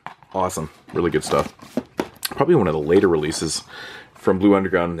Scorta. Awesome. Really good stuff. Probably one of the later releases from Blue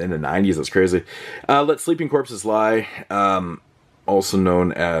Underground in the 90s. That's crazy. Let Sleeping Corpses Lie. Also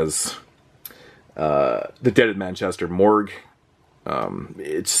known as The Dead at Manchester Morgue.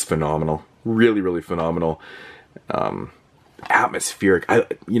 It's phenomenal. Really, really phenomenal. Atmospheric.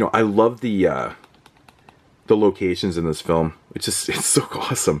 I love the locations in this film. It's so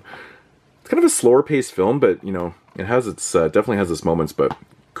awesome. It's kind of a slower paced film, but you know, it has its definitely has its moments, but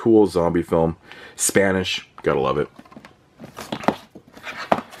cool zombie film. Spanish, gotta love it.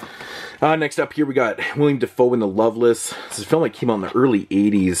 Next up here we got William Dafoe in The Loveless. This is a film that came out in the early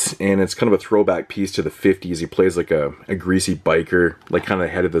 80s, and it's kind of a throwback piece to the 50s. He plays like a greasy biker, like kind of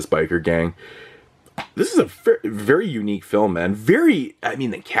the head of this biker gang. This is a very unique film, man. I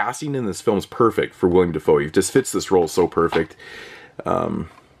mean, the casting in this film is perfect for William Dafoe. He just fits this role so perfect.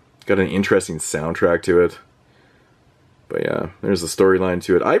 Got an interesting soundtrack to it. But yeah, there's a storyline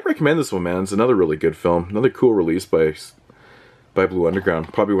to it. I recommend this one, man. It's another really good film. Another cool release by Blue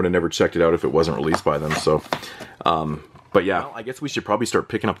Underground. Probably would have never checked it out if it wasn't released by them. So, but yeah, well, I guess we should probably start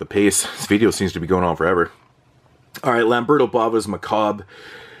picking up the pace. This video seems to be going on forever. All right, Lamberto Bava's Macabre.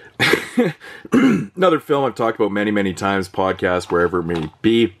 Another film I've talked about many, many times, podcast, wherever it may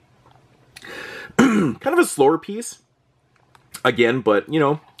be. Kind of a slower piece, again, but, you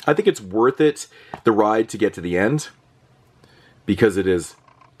know, I think it's worth it, the ride to get to the end, because it is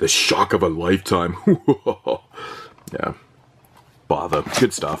the shock of a lifetime. Yeah. Bava.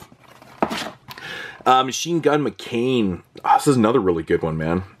 Good stuff. Machine Gun McCain. Oh, this is another really good one,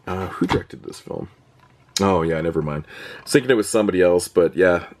 man. Who directed this film? Oh, yeah, never mind. I was thinking it was somebody else, but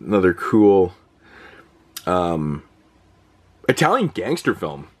yeah, another cool Italian gangster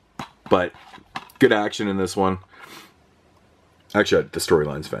film, but good action in this one. Actually, the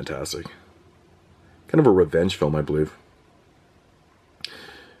storyline's fantastic. Kind of a revenge film, I believe.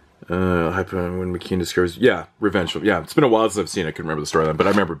 When McKean discovers... Yeah, revenge film. Yeah, it's been a while since I've seen it. I couldn't remember the storyline, but I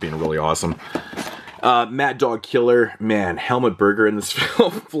remember it being really awesome. Mad Dog Killer. Man, Helmut Berger in this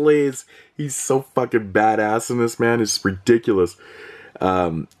film plays... He's so fucking badass in this, man. It's ridiculous.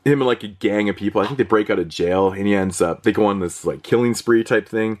 Him and like a gang of people. I think they break out of jail, and he ends up... They go on this like killing spree type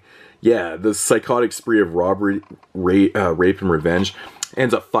thing. Yeah, the psychotic spree of robbery, rape, and revenge.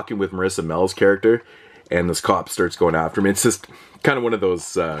 Ends up fucking with Marissa Mel's character, and this cop starts going after him. It's just kind of one of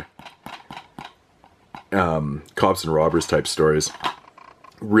those cops and robbers type stories.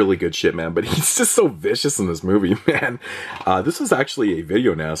 Really good shit, man. But he's just so vicious in this movie, man. This was actually a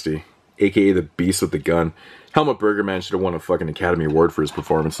video nasty, aka the Beast with the Gun. Helmut Berger, man, should have won a fucking Academy Award for his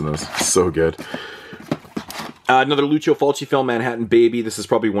performance in this. So good. Another Lucio Fulci film, Manhattan Baby. This is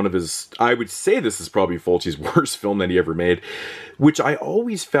probably one of his... I would say this is probably Fulci's worst film that he ever made, which I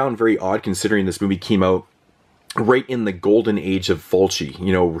always found very odd considering this movie came out right in the golden age of Fulci.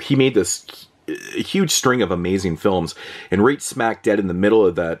 You know, he made this huge string of amazing films, and right smack dead in the middle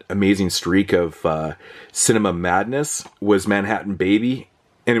of that amazing streak of cinema madness was Manhattan Baby,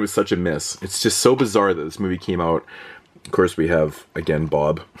 and it was such a miss. It's just so bizarre that this movie came out. Of course, we have, again,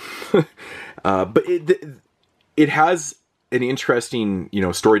 Bob. But it has an interesting, you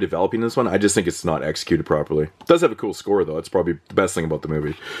know, story developing in this one. I just think it's not executed properly. It does have a cool score, though. That's probably the best thing about the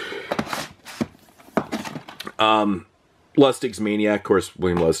movie. Lustig's Maniac. Of course,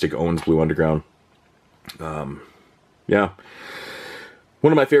 William Lustig owns Blue Underground. Yeah.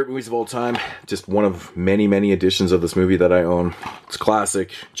 One of my favorite movies of all time. Just one of many, many editions of this movie that I own. It's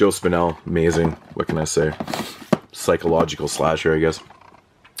classic. Joe Spinell. Amazing. What can I say? Psychological slasher, I guess.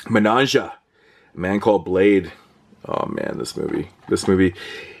 Menage. A Man Called Blade. Oh, man, this movie.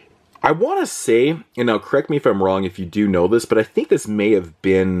 I want to say, and now correct me if I'm wrong if you do know this, but I think this may have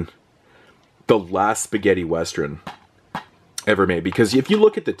been the last spaghetti western ever made, because if you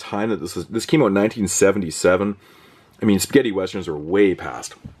look at the time that this came out in 1977, I mean, spaghetti westerns are way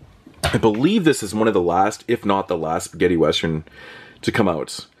past. I believe this is one of the last, if not the last, spaghetti western to come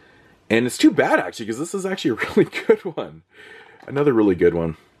out, and it's too bad actually, because this is actually a really good one. Another really good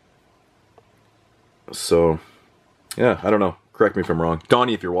one. So, yeah, I don't know. Correct me if I'm wrong.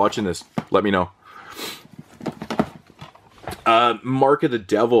 Donnie, if you're watching this, let me know. Mark of the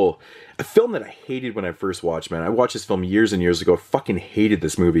Devil. A film that I hated when I first watched, man. I watched this film years and years ago. Fucking hated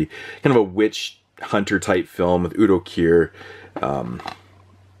this movie. Kind of a witch hunter type film with Udo Kier.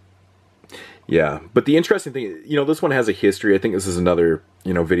 Yeah, but the interesting thing, you know, this one has a history. I think this is another,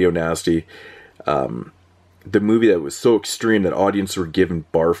 you know, Video Nasty. The movie that was so extreme that audiences were given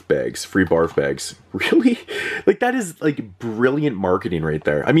barf bags, free barf bags. Really? Like, that is, like, brilliant marketing right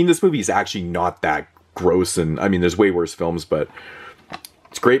there. I mean, this movie is actually not that gross, and, I mean, there's way worse films, but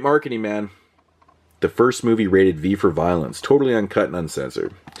it's great marketing, man. The first movie rated V for violence. Totally uncut and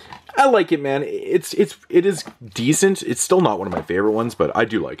uncensored. I like it, man. It is decent. It's still not one of my favorite ones, but I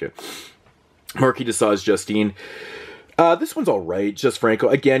do like it. Marquis de Sade's Justine. This one's alright. Just Franco.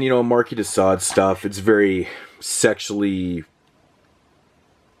 Again, you know, Marquis de Sade stuff. It's very sexually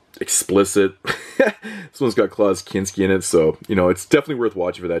explicit. This one's got Klaus Kinski in it, so, you know, it's definitely worth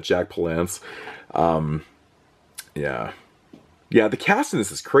watching for that. Jack Palance. Yeah. Yeah, the cast in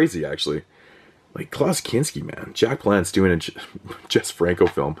this is crazy, actually. Like, Klaus Kinski, man. Jack Palance doing a Jess Franco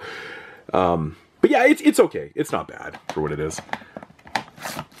film. But yeah, it's okay. It's not bad for what it is.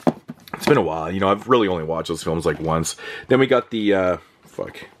 It's been a while. You know, I've really only watched those films like once. Then we got the, the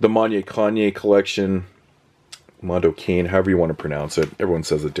Manye Kanye collection. Mondo Kane, however you want to pronounce it. Everyone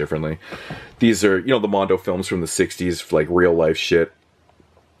says it differently. These are, you know, the Mondo films from the 60s, like real life shit.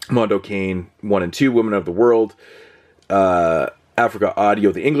 Mondo Kane 1 and 2, Women of the World. Africa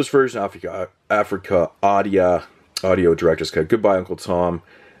Audio, the English version. Africa Audio Director's Cut. Goodbye, Uncle Tom.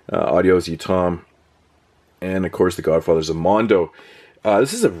 Adios, You Tom. And, of course, The Godfathers of Mondo.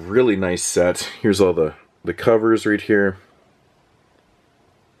 This is a really nice set. Here's all the covers right here.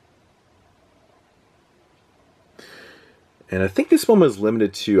 And I think this one was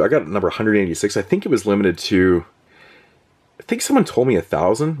limited to, I got number 186. I think it was limited to, I think someone told me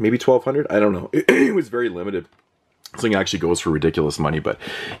 1,000, maybe 1,200. I don't know. It was very limited. This thing actually goes for ridiculous money. But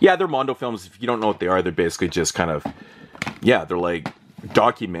yeah, they're Mondo films. If you don't know what they are, they're basically just kind of, yeah, they're like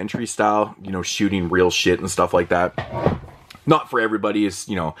documentary style, you know, shooting real shit and stuff like that. Not for everybody. It's,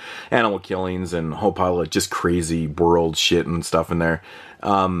 you know, animal killings and a whole pile of just crazy world shit and stuff in there.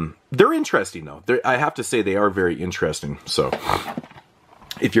 They're interesting, though. I have to say they are very interesting. So,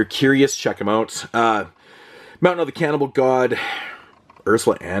 if you're curious, check them out. Mountain of the Cannibal God.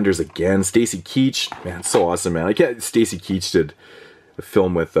 Ursula Anders again. Stacy Keach. Man, it's so awesome, man. Stacy Keach did a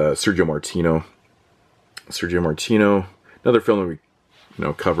film with Sergio Martino. Another film that we, you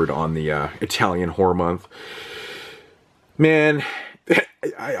know, covered on the Italian Horror Month. Man,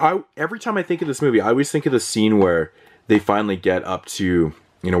 every time I think of this movie, I always think of the scene where they finally get up to,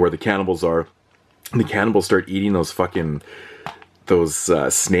 you know, where the cannibals are. And the cannibals start eating those fucking,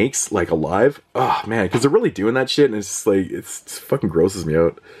 snakes, like, alive. Oh, man, because they're really doing that shit, and it's just like, it fucking grosses me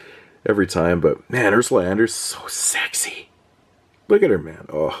out every time. But, man, Ursula Anders, so sexy. Look at her, man.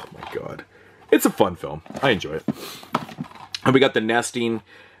 Oh, my God. It's a fun film. I enjoy it. And we got The Nesting.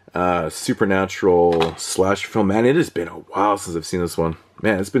 Supernatural slash film. Man, it has been a while since I've seen this one.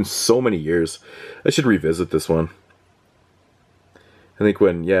 Man, it's been so many years. I should revisit this one. I think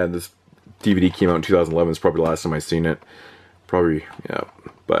when, yeah, this DVD came out in 2011 is probably the last time I seen it. Probably, yeah.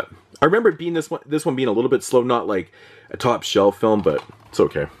 But I remember it being this one being a little bit slow, not like a top shelf film, but it's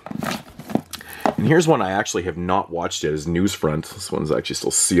okay. And here's one I actually have not watched yet, is Newsfront. This one's actually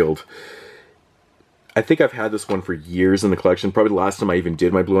still sealed. I think I've had this one for years in the collection. Probably the last time I even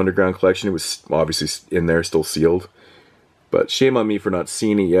did my Blue Underground collection, it was obviously in there, still sealed. But shame on me for not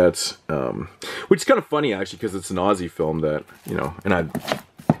seeing it yet. Which is kind of funny, actually, because it's an Aussie film that, you know, and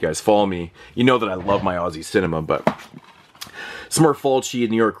you guys follow me, you know that I love my Aussie cinema, but Smurf Fulci,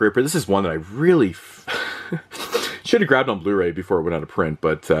 New York Ripper. This is one that I really should have grabbed on Blu-ray before it went out of print,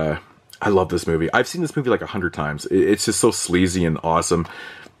 but I love this movie. I've seen this movie like 100 times. It's just so sleazy and awesome.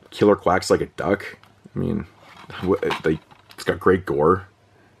 Killer quacks like a duck. I mean, it's got great gore.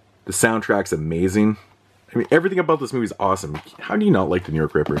 The soundtrack's amazing. I mean, everything about this movie is awesome. How do you not like the New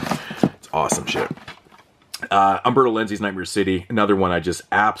York Ripper? It's awesome shit. Umberto Lenzi's Nightmare City. Another one I just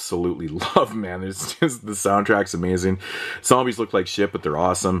absolutely love, man. It's just, the soundtrack's amazing. Zombies look like shit, but they're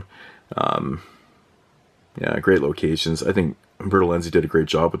awesome. Yeah, great locations. I think Umberto Lenzi did a great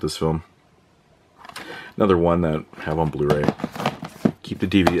job with this film. Another one that I have on Blu-ray. Keep the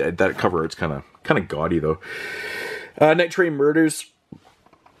DVD. That cover art's kind of gaudy, though. Night Train Murders.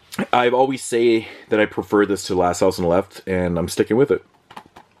 I always say that I prefer this to Last House on the Left, and I'm sticking with it.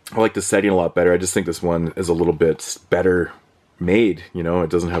 I like the setting a lot better. I just think this one is a little bit better made, you know? It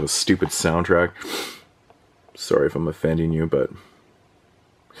doesn't have a stupid soundtrack. Sorry if I'm offending you, but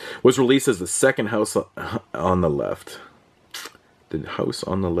was released as the second House on the Left. The House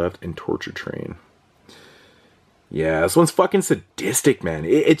on the Left and Torture Train. Yeah, this one's fucking sadistic, man.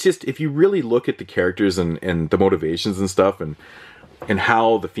 It's just, if you really look at the characters and the motivations and stuff and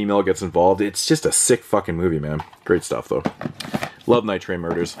how the female gets involved, it's just a sick fucking movie, man. Great stuff, though. Love Night Train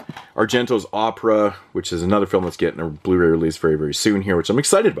Murders. Argento's Opera, which is another film that's getting a Blu-ray release very, very soon here, which I'm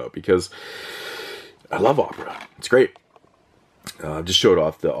excited about because I love opera. It's great. Just showed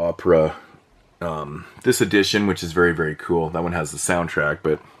off the opera, this edition, which is very, very cool. That one has the soundtrack,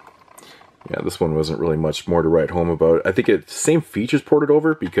 but yeah, this one wasn't really much more to write home about. I think it's same features ported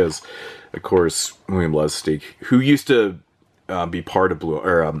over because, of course, William Lustig, who used to be part of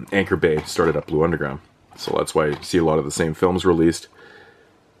Anchor Bay, started up Blue Underground. So that's why you see a lot of the same films released.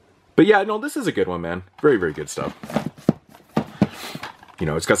 But yeah, no, this is a good one, man. Very, very good stuff. You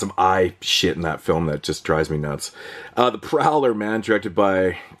know, it's got some eye shit in that film that just drives me nuts. The Prowler, man, directed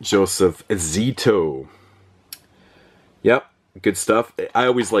by Joseph Zito. Yep, good stuff. I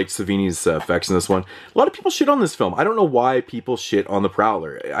always liked Savini's effects in this one. A lot of people shit on this film. I don't know why people shit on The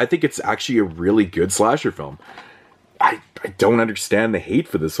Prowler. I think it's actually a really good slasher film. I don't understand the hate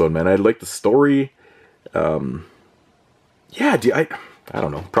for this one, man. I like the story. Yeah, dude, I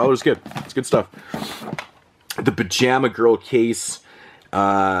don't know. Prowler's good. It's good stuff. The Pajama Girl Case.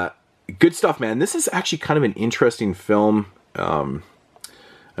 Good stuff, man. This is actually kind of an interesting film. I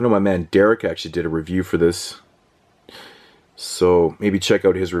know my man Derek actually did a review for this. So maybe check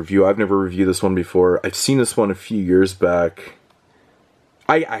out his review. I've never reviewed this one before. I've seen this one a few years back.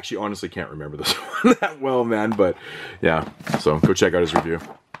 I actually honestly can't remember this one that well, man. But yeah, so go check out his review.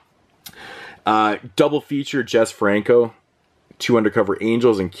 Double feature, Jess Franco, Two Undercover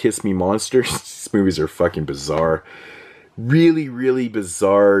Angels and Kiss Me Monsters. These movies are fucking bizarre. Really, really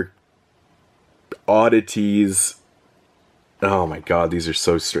bizarre oddities. Oh my god, these are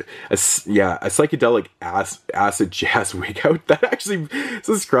so straight. Yeah, a psychedelic acid jazz wig out. That actually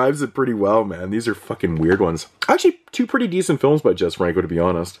describes it pretty well, man. These are fucking weird ones. Actually, two pretty decent films by Jess Franco, to be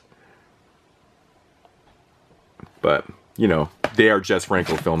honest. But, you know, they are Jess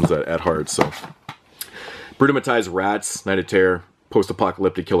Franco films at heart, so. Brutalized Rats, Night of Terror,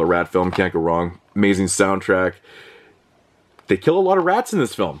 post-apocalyptic killer rat film, can't go wrong. Amazing soundtrack. They kill a lot of rats in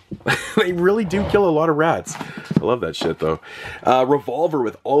this film. They really do kill a lot of rats. I love that shit, though. Revolver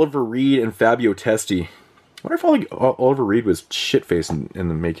with Oliver Reed and Fabio Testi. I wonder if Oliver Reed was shit-faced in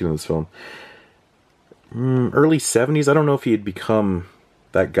the making of this film. Early 70s? I don't know if he had become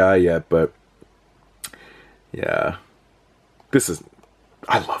that guy yet, but yeah.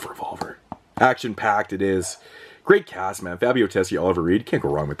 I love Revolver. Action-packed it is. Great cast, man. Fabio Testi, Oliver Reed. Can't go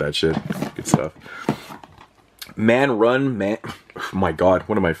wrong with that shit. Good stuff. Man Run, Man... Oh my god,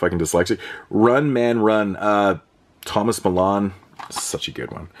 what am I fucking dyslexic? Run, Man, Run. Thomas Milan. Such a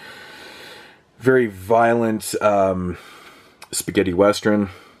good one. Very violent spaghetti western.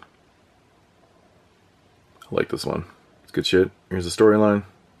 I like this one. It's good shit. Here's the storyline.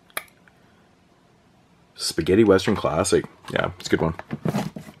 Spaghetti western classic. Yeah, it's a good one.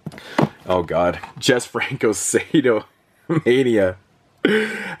 Oh god. Jess Franco's Sadomania.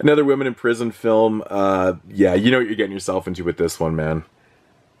 Another women in prison film. Yeah, you know what you're getting yourself into with this one, man.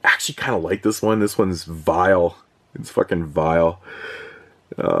 I actually kind of like this one. This one's vile. It's fucking vile.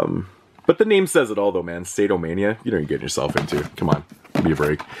 But the name says it all, though, man. Sadomania. You know what you're getting yourself into. Come on. Give me a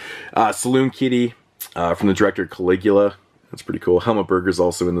break. Saloon Kitty from the director Caligula. That's pretty cool. Helmut Berger's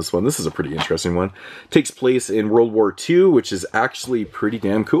also in this one. This is a pretty interesting one. Takes place in World War II, which is actually pretty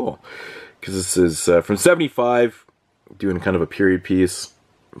damn cool. Because this is from 75, doing kind of a period piece.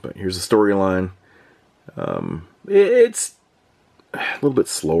 But here's the storyline. It's a little bit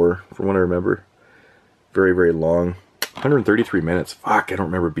slower from what I remember. Very, very long. 133 minutes. Fuck, I don't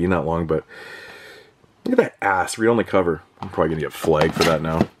remember it being that long, but look at that ass. Read on the cover. I'm probably going to get flagged for that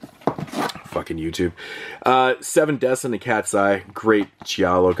now. Fucking YouTube. 7 Deaths in the Cat's Eye. Great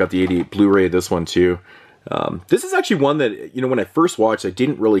giallo. Got the 88 Blu-ray, this one too. This is actually one that, you know, when I first watched, I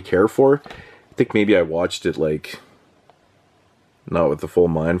didn't really care for. I think maybe I watched it like, not with the full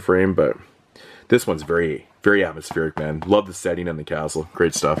mind frame, but this one's very, very atmospheric, man. Love the setting and the castle.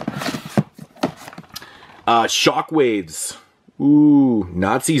 Great stuff. Shockwaves. Ooh,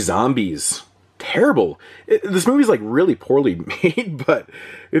 Nazi zombies. Terrible. This movie's like really poorly made, but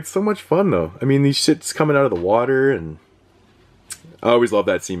it's so much fun though. I mean, these shit's coming out of the water, and I always love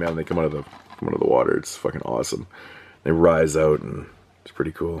that scene, man, when they come out of the water. It's fucking awesome. They rise out, and it's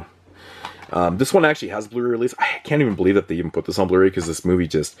pretty cool. This one actually has Blu-ray release. I can't even believe that they even put this on Blu-ray, because this movie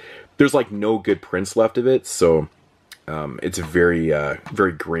just, there's like no good prints left of it, so It's very,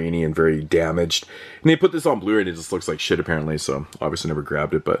 very grainy and very damaged. And they put this on Blu-ray and it just looks like shit apparently, so obviously never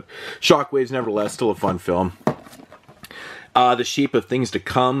grabbed it, but Shockwaves nevertheless, still a fun film. The Shape of Things to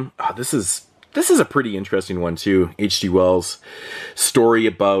Come. This is a pretty interesting one too. H.G. Wells' story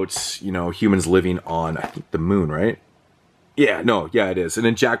about, you know, humans living on, I think, the moon, right? Yeah, no, yeah, it is. And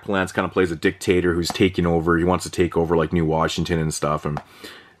then Jack Palance kind of plays a dictator who's taking over. He wants to take over like New Washington and stuff, and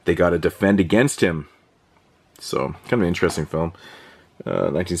they got to defend against him. So, kind of an interesting film.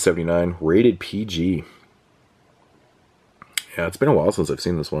 1979, rated PG. Yeah, it's been a while since I've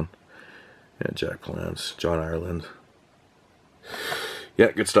seen this one. Yeah, Jack Palance, John Ireland.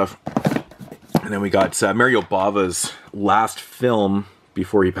 Yeah, good stuff. And then we got Mario Bava's last film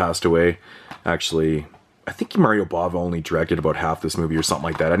before he passed away. Actually, I think Mario Bava only directed about half this movie or something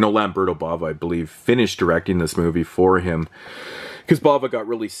like that. I know Lamberto Bava, I believe, finished directing this movie for him. Because Bava got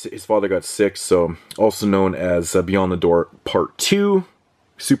really sick, his father got sick, so also known as Beyond the Door Part 2,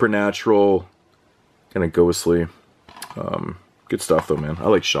 supernatural, kind of ghostly. Good stuff though, man. I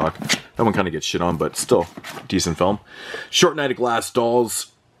like Shock. That one kind of gets shit on, but still, decent film. Short Night of Glass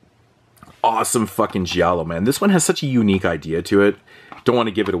Dolls, awesome fucking giallo, man. This one has such a unique idea to it. Don't want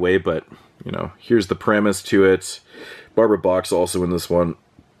to give it away, but, you know, here's the premise to it. Barbara Bach's also in this one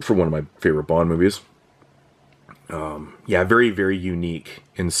for one of my favorite Bond movies. Yeah, very, very unique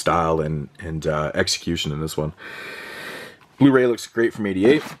in style and execution in this one. Blu-ray looks great from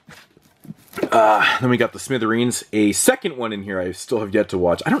 '88. Then we got The Smithereens, a second one in here I still have yet to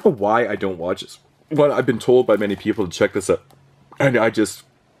watch. I don't know why I don't watch this. Well, I've been told by many people to check this out, and I just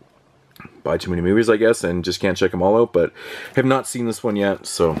buy too many movies, I guess, and just can't check them all out, but I have not seen this one yet,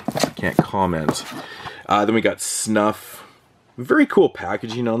 so I can't comment. Then we got Snuff. Very cool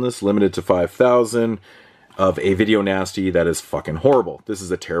packaging on this, limited to 5,000. Of a video nasty that is fucking horrible. This is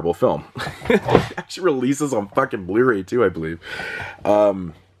a terrible film. It actually releases on fucking Blu-ray too, I believe.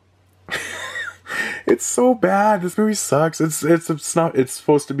 It's so bad. This movie sucks. It's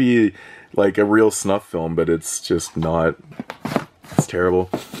supposed to be like a real snuff film, but it's just not. It's terrible.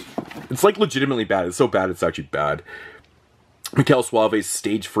 It's like legitimately bad. It's so bad it's actually bad. Mikel Suave's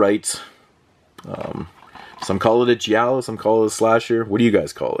Stage Fright. Some call it a giallo, some call it a slasher. What do you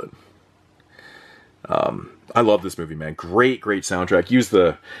guys call it? I love this movie, man. Great, great soundtrack. Used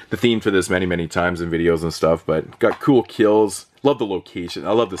the theme for this many, many times in videos and stuff, but got cool kills. Love the location.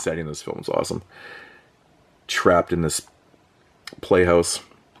 I love the setting of this film. It's awesome. Trapped in this playhouse,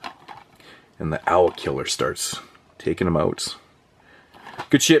 and the owl killer starts taking him out.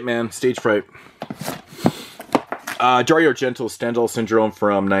 Good shit, man. Stage Fright. Dario Argento's Stendhal Syndrome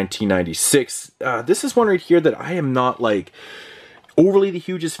from 1996. This is one right here that I am not, like, overly the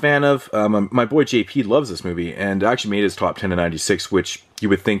hugest fan of. My boy JP loves this movie and actually made his top 10 in 96, which you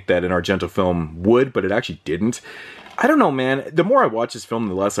would think that an Argento film would, but it actually didn't. I don't know, man. The more I watch this film,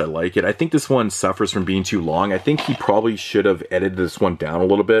 the less I like it. I think this one suffers from being too long. I think he probably should have edited this one down a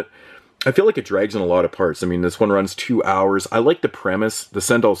little bit. I feel like it drags in a lot of parts. I mean, this one runs 2 hours. I like the premise. The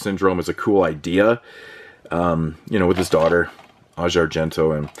Stendhal Syndrome is a cool idea, you know, with his daughter, Asia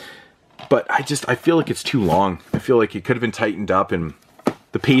Argento, but I feel like it's too long. I feel like it could have been tightened up, and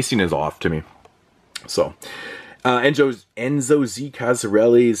the pacing is off to me. So, Enzo Z.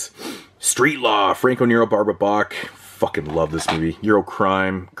 Cazzarelli's Street Law, Franco Nero, Barbara Bach. Fucking love this movie.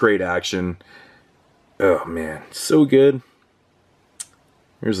 Eurocrime, great action. Oh man, so good.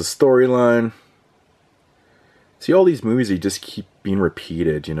 Here's a storyline. See, all these movies, they just keep being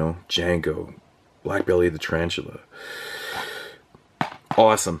repeated, you know? Django, Black Belly the Tarantula.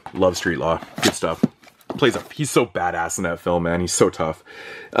 Awesome. Love Street Law. Good stuff. He's so badass in that film, man. He's so tough.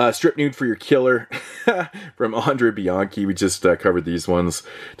 Strip Nude for Your Killer from Andre Bianchi. We just covered these ones.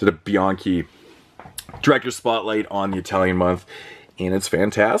 Did a Bianchi director spotlight on the Italian month. And it's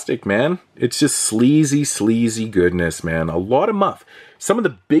fantastic, man. It's just sleazy, sleazy goodness, man. A lot of muff. Some of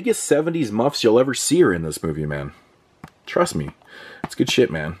the biggest 70s muffs you'll ever see are in this movie, man. Trust me. It's good shit,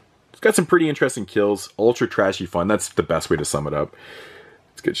 man. It's got some pretty interesting kills. Ultra trashy fun. That's the best way to sum it up.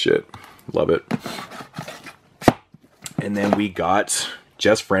 It's good shit. Love it. And then we got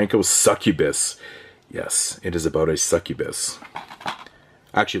Jess Franco's Succubus. Yes, it is about a succubus.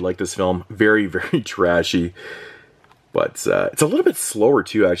 I actually like this film. Very, very trashy. But it's a little bit slower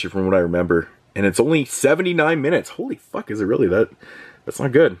too, actually, from what I remember. And it's only 79 minutes. Holy fuck, is it really that? That's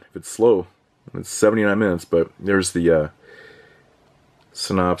not good if it's slow. It's 79 minutes, but there's the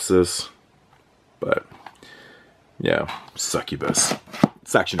synopsis. But yeah, Succubus.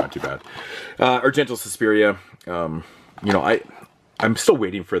 It's actually not too bad. Argento Suspiria. You know, I'm still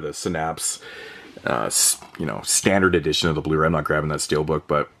waiting for the Synapse, you know, standard edition of the Blu-ray. I'm not grabbing that steelbook,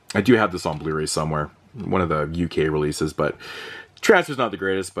 but I do have this on Blu-ray somewhere. one of the UK releases, but transfer's not the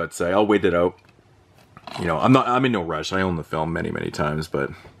greatest, but I'll wait it out. You know, I'm in no rush. I own the film many, many times,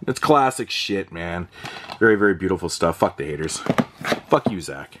 but it's classic shit, man. Very, very beautiful stuff. Fuck the haters. Fuck you,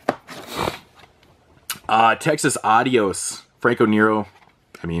 Zach. Texas Adios. Franco Nero.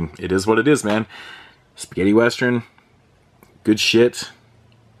 I mean, it is what it is, man. Spaghetti Western. Good shit.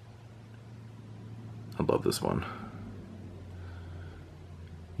 I love this one.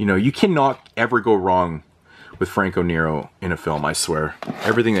 You know, you cannot ever go wrong with Franco Nero in a film, I swear.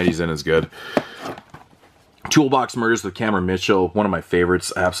 Everything that he's in is good. Toolbox Murders with Cameron Mitchell. One of my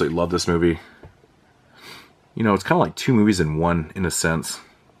favorites. I absolutely love this movie. You know, it's kind of like two movies in one, in a sense.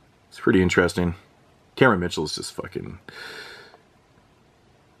 It's pretty interesting. Cameron Mitchell is just fucking...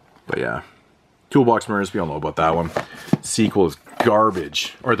 But yeah. Toolbox Murders, we all know about that one. Sequel is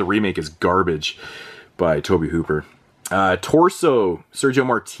garbage. Or the remake is garbage by Tobe Hooper. Torso, Sergio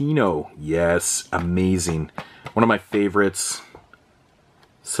Martino. Yes, amazing. One of my favorites.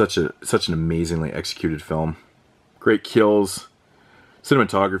 Such an amazingly executed film. Great kills.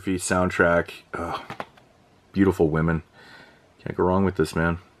 Cinematography, soundtrack. Oh, beautiful women. Can't go wrong with this,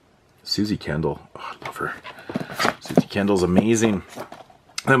 man. Susie Kendall. Oh, I love her. Susie Kendall's amazing.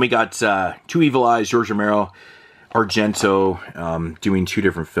 Then we got Two Evil Eyes, George Romero, Argento, doing two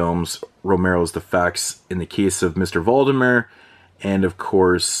different films. Romero's The Facts in the Case of Mr. Valdemar, and of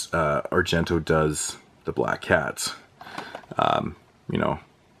course, Argento does The Black Cat. You know,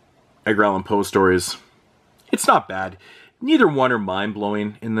 Edgar Allan Poe stories. It's not bad. Neither one are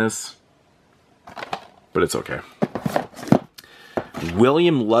mind-blowing in this, but it's okay.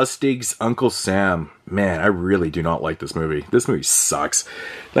 William Lustig's Uncle Sam. Man, I really do not like this movie. This movie sucks.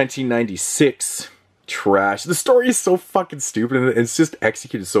 1996. Trash. The story is so fucking stupid and it's just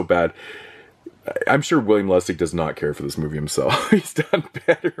executed so bad. I'm sure William Lustig does not care for this movie himself. He's done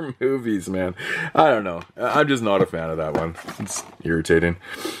better movies, man. I don't know. I'm just not a fan of that one. It's irritating.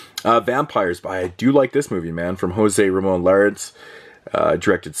 Vampires. But I do like this movie, man. From Jose Ramon Larraz.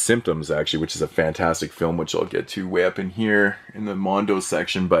 Directed Symptoms, actually, which is a fantastic film, which I'll get to way up in here in the Mondo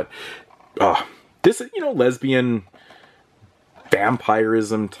section. But this, you know, lesbian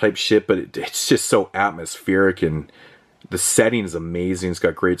vampirism type shit, but it's just so atmospheric and the setting is amazing. It's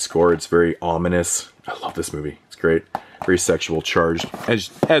got great score. It's very ominous. I love this movie. It's great. Very sexual charged,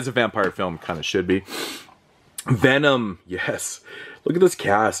 as a vampire film kind of should be. Venom, yes. Look at this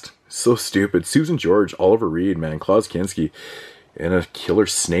cast. So stupid. Susan George, Oliver Reed, man, Klaus Kinski. In a killer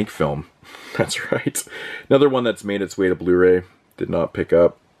snake film. That's right. Another one that's made its way to Blu-ray. Did not pick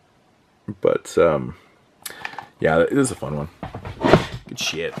up. But, yeah, it is a fun one. Good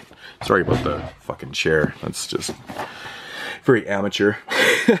shit. Sorry about the fucking chair. That's just very amateur.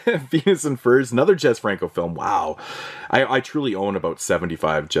 Venus and Furs. Another Jess Franco film. Wow. I truly own about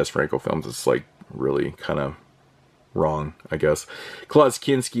 75 Jess Franco films. It's like really kind of wrong, I guess. Klaus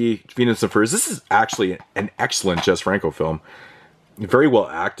Kinski, Venus and Furs. This is actually an excellent Jess Franco film. Very well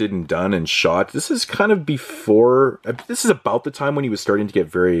acted and done and shot. This is kind of before... This is about the time when he was starting to get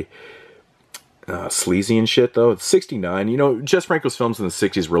very sleazy and shit, though. It's 69. You know, Jess Franco's films in the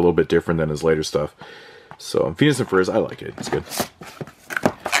 60s were a little bit different than his later stuff. So, Venus and Furs, I like it. It's good.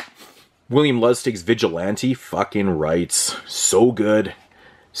 William Lustig's Vigilante. Fucking rights. So good.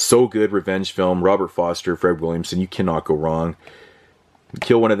 So good. Revenge film. Robert Foster, Fred Williamson. You cannot go wrong. You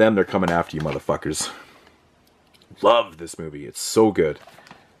kill one of them, they're coming after you, motherfuckers. Love this movie. It's so good.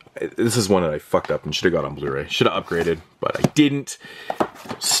 This is one that I fucked up and should have got on Blu-ray. Should have upgraded, but I didn't.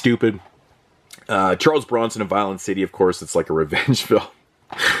 Stupid. Charles Bronson in Violent City, of course, it's like a revenge film.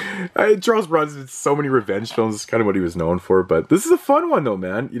 Charles Bronson did so many revenge films. It's kind of what he was known for, but this is a fun one, though,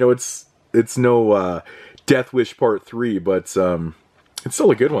 man. You know, it's no Death Wish Part 3, but it's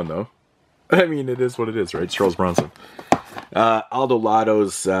still a good one, though. I mean, it is what it is, right? Charles Bronson. Aldo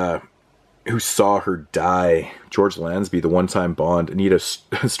Lato's Who Saw Her Die. George Lansby, the one-time Bond. Anita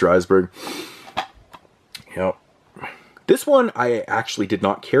Strasberg. You know, this one I actually did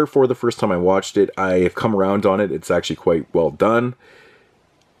not care for the first time I watched it. I have come around on it. It's actually quite well done.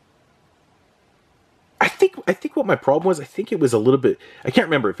 I think what my problem was, I think it was a little bit... I can't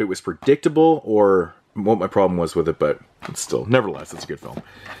remember if it was predictable or what my problem was with it, but it's still... Nevertheless, it's a good film.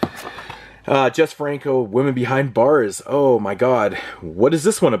 Jess Franco, Women Behind Bars. Oh my god. What is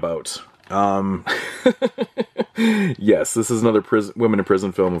this one about? Yes, this is another women in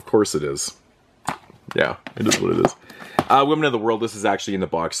prison film. Of course it is. Yeah, it is what it is. Women of the World. This is actually in the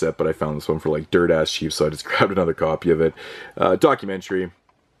box set, but I found this one for like dirt ass cheap, so I just grabbed another copy of it. Documentary.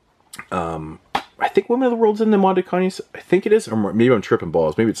 I think Women of the World's in the Mondacani. I think it is, or maybe I'm tripping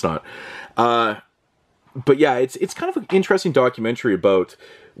balls. Maybe it's not. But yeah, it's kind of an interesting documentary about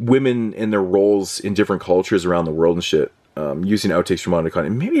women and their roles in different cultures around the world and shit. Using outtakes from modern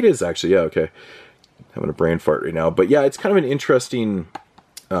content. Maybe it is actually. Yeah, okay. Having a brain fart right now. But yeah, it's kind of an interesting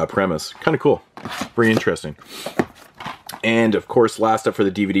premise. Kind of cool. Very interesting. And of course, last up for the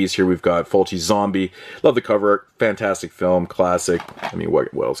DVDs here, we've got Fulci Zombie. Love the cover art. Fantastic film. Classic. I mean,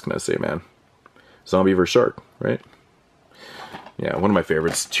 what else can I say, man? Zombie vs. Shark, right? Yeah, one of my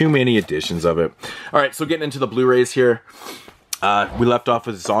favorites. Too many editions of it. Alright, so getting into the Blu-rays here. We left off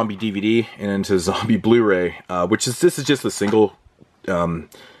with Zombie DVD and into Zombie Blu-ray, this is just a single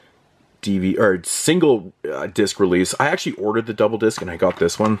single disc release. I actually ordered the double disc and I got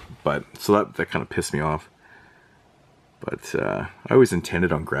this one, but so that kind of pissed me off. But I always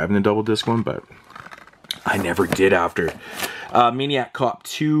intended on grabbing the double disc one, but I never did after. Maniac Cop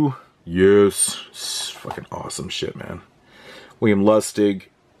 2, yes, it's fucking awesome shit, man. William Lustig,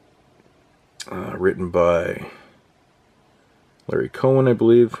 written by Larry Cohen, I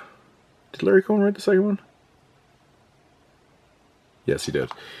believe. Did Larry Cohen write the second one? Yes, he did.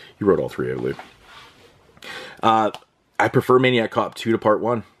 He wrote all three, I believe. I prefer Maniac Cop 2 to Part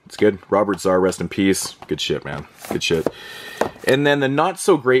 1. It's good. Robert Zarr, rest in peace. Good shit, man. Good shit. And then the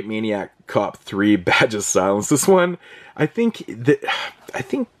not-so-great Maniac Cop 3, Badge of Silence. This one, I think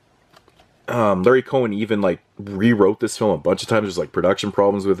Larry Cohen even like rewrote this film a bunch of times. There's like production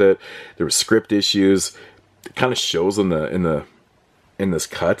problems with it. There were script issues. It kind of shows in this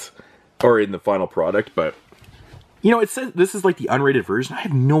cut or in the final product. But you know, it says this is like the unrated version. I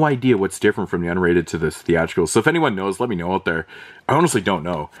have no idea what's different from the unrated to this theatrical. So if anyone knows, let me know out there. I honestly don't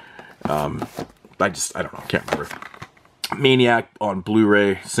know. I don't know. I can't remember. Maniac on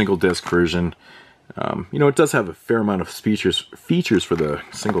Blu-ray, single disc version. You know, it does have a fair amount of features for the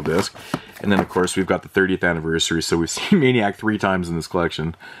single disc. And then, of course, we've got the 30th anniversary, so we've seen Maniac 3 times in this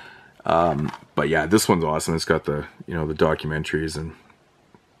collection. But yeah, this one's awesome. It's got the, you know, the documentaries and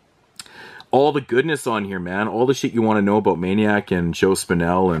all the goodness on here, man. All the shit you want to know about Maniac and Joe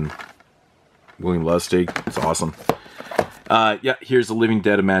Spinell and William Lustig. It's awesome. Yeah, here's The Living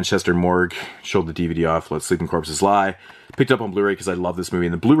Dead of Manchester Morgue. Showed the DVD off. Let Sleeping Corpses Lie. Picked up on Blu-ray because I love this movie,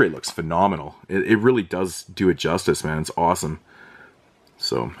 and the Blu-ray looks phenomenal. It really does do it justice, man. It's awesome.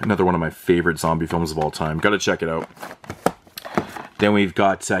 So, another one of my favorite zombie films of all time. Gotta check it out. Then we've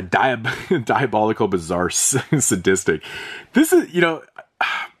got Diabolical, Bizarre, Sadistic. This is, you know,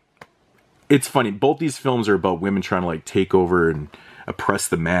 it's funny. Both these films are about women trying to, like, take over and oppress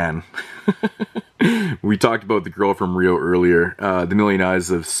the man. We talked about the girl from Rio earlier. The Million Eyes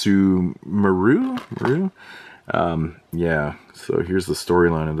of Sue Maru? Yeah, so here's the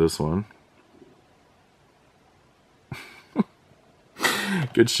storyline of this one.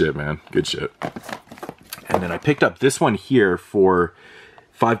 Good shit, man. Good shit. And then I picked up this one here for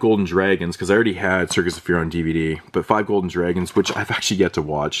Five Golden Dragons, because I already had Circus of Fear on DVD, but Five Golden Dragons, which I've actually yet to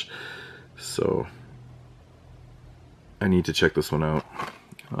watch. So I need to check this one out.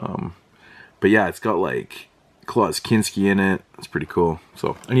 But yeah, it's got like Klaus Kinski in it. It's pretty cool.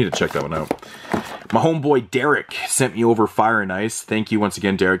 So I need to check that one out. My homeboy Derek sent me over Fire and Ice. Thank you once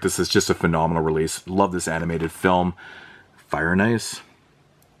again, Derek. This is just a phenomenal release. Love this animated film. Fire and Ice.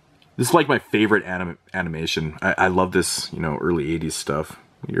 This is like my favorite animation. I love this, you know, early 80s stuff.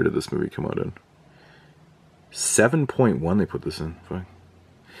 What year did this movie come out in? 7.1 they put this in. Fine.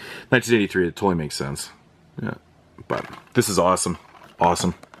 1983, it totally makes sense. Yeah. But this is awesome.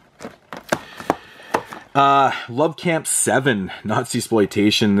 Awesome. Love Camp 7, Nazi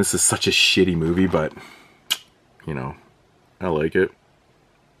exploitation. This is such a shitty movie, but you know, I like it.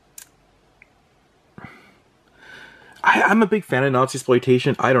 I'm a big fan of Nazi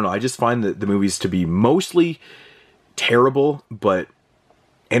exploitation. I don't know. I just find the movies to be mostly terrible, but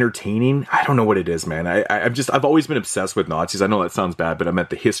entertaining. I don't know what it is, man. I've always been obsessed with Nazis. I know that sounds bad, but I meant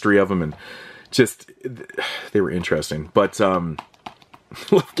the history of them and just they were interesting. But Love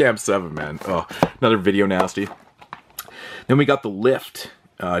Camp 7, man. Oh, another video nasty. Then we got The Lift,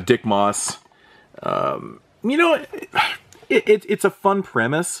 Dick Moss. You know, it's a fun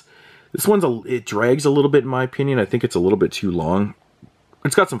premise. This one's it drags a little bit in my opinion. I think it's a little bit too long.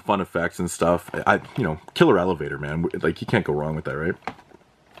 It's got some fun effects and stuff. You know, killer elevator, man. Like, you can't go wrong with that, right?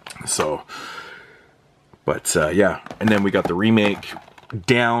 So, but yeah. And then we got the remake,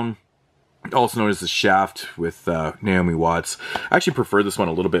 Down, also known as The Shaft, with Naomi Watts. I actually prefer this one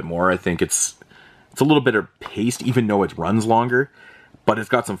a little bit more. I think it's a little bit of paced, even though it runs longer. But it's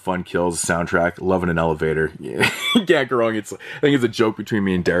got some fun kills, soundtrack, Loving an Elevator. Yeah, you can't go wrong. I think it's a joke between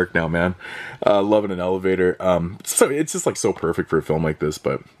me and Derek now, man. Loving an Elevator. So it's just like so perfect for a film like this.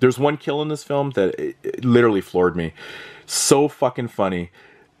 But there's one kill in this film that it literally floored me. So fucking funny.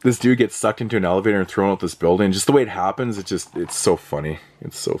 this dude gets sucked into an elevator and thrown out this building. Just the way it happens, it's so funny.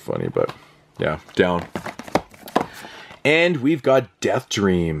 It's so funny, but yeah, down. And we've got Death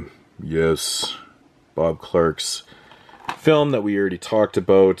Dream. Yes, Bob Clark's film that we already talked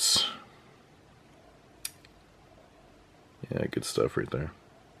about. Yeah, good stuff right there.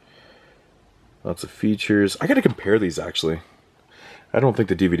 Lots of features. I gotta compare these actually. I don't think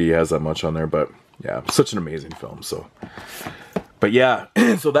the DVD has that much on there, but yeah, such an amazing film. So, but yeah,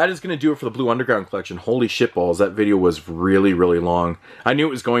 so that is gonna do it for the Blue Underground collection. Holy shit balls, that video was really, really long. I knew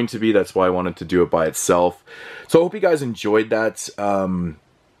it was going to be, that's why I wanted to do it by itself. So I hope you guys enjoyed that.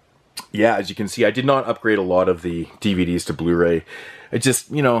 Yeah, as you can see, I did not upgrade a lot of the DVDs to Blu-ray. I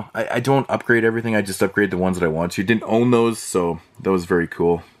just, you know, I don't upgrade everything. I just upgrade the ones that I want to. Didn't own those, so that was very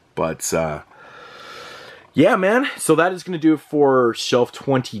cool. But, yeah, man. So that is going to do it for Shelf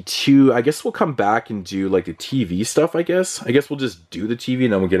 22. I guess we'll come back and do, like, the TV stuff, I guess. I guess we'll just do the TV,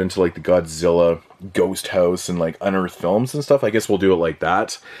 and then we'll get into, like, the Godzilla, Ghost House, and, like, Unearthed Films and stuff. I guess we'll do it like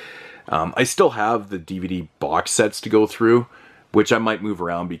that. I still have the DVD box sets to go through, which I might move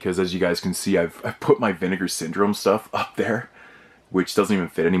around because, as you guys can see, I've put my Vinegar Syndrome stuff up there, which doesn't even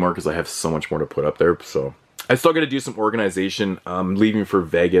fit anymore because I have so much more to put up there. So I still got to do some organization. I'm leaving for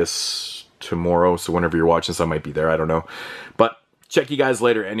Vegas tomorrow, so whenever you're watching this, I might be there. I don't know. But check you guys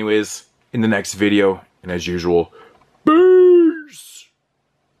later anyways in the next video. And as usual, peace!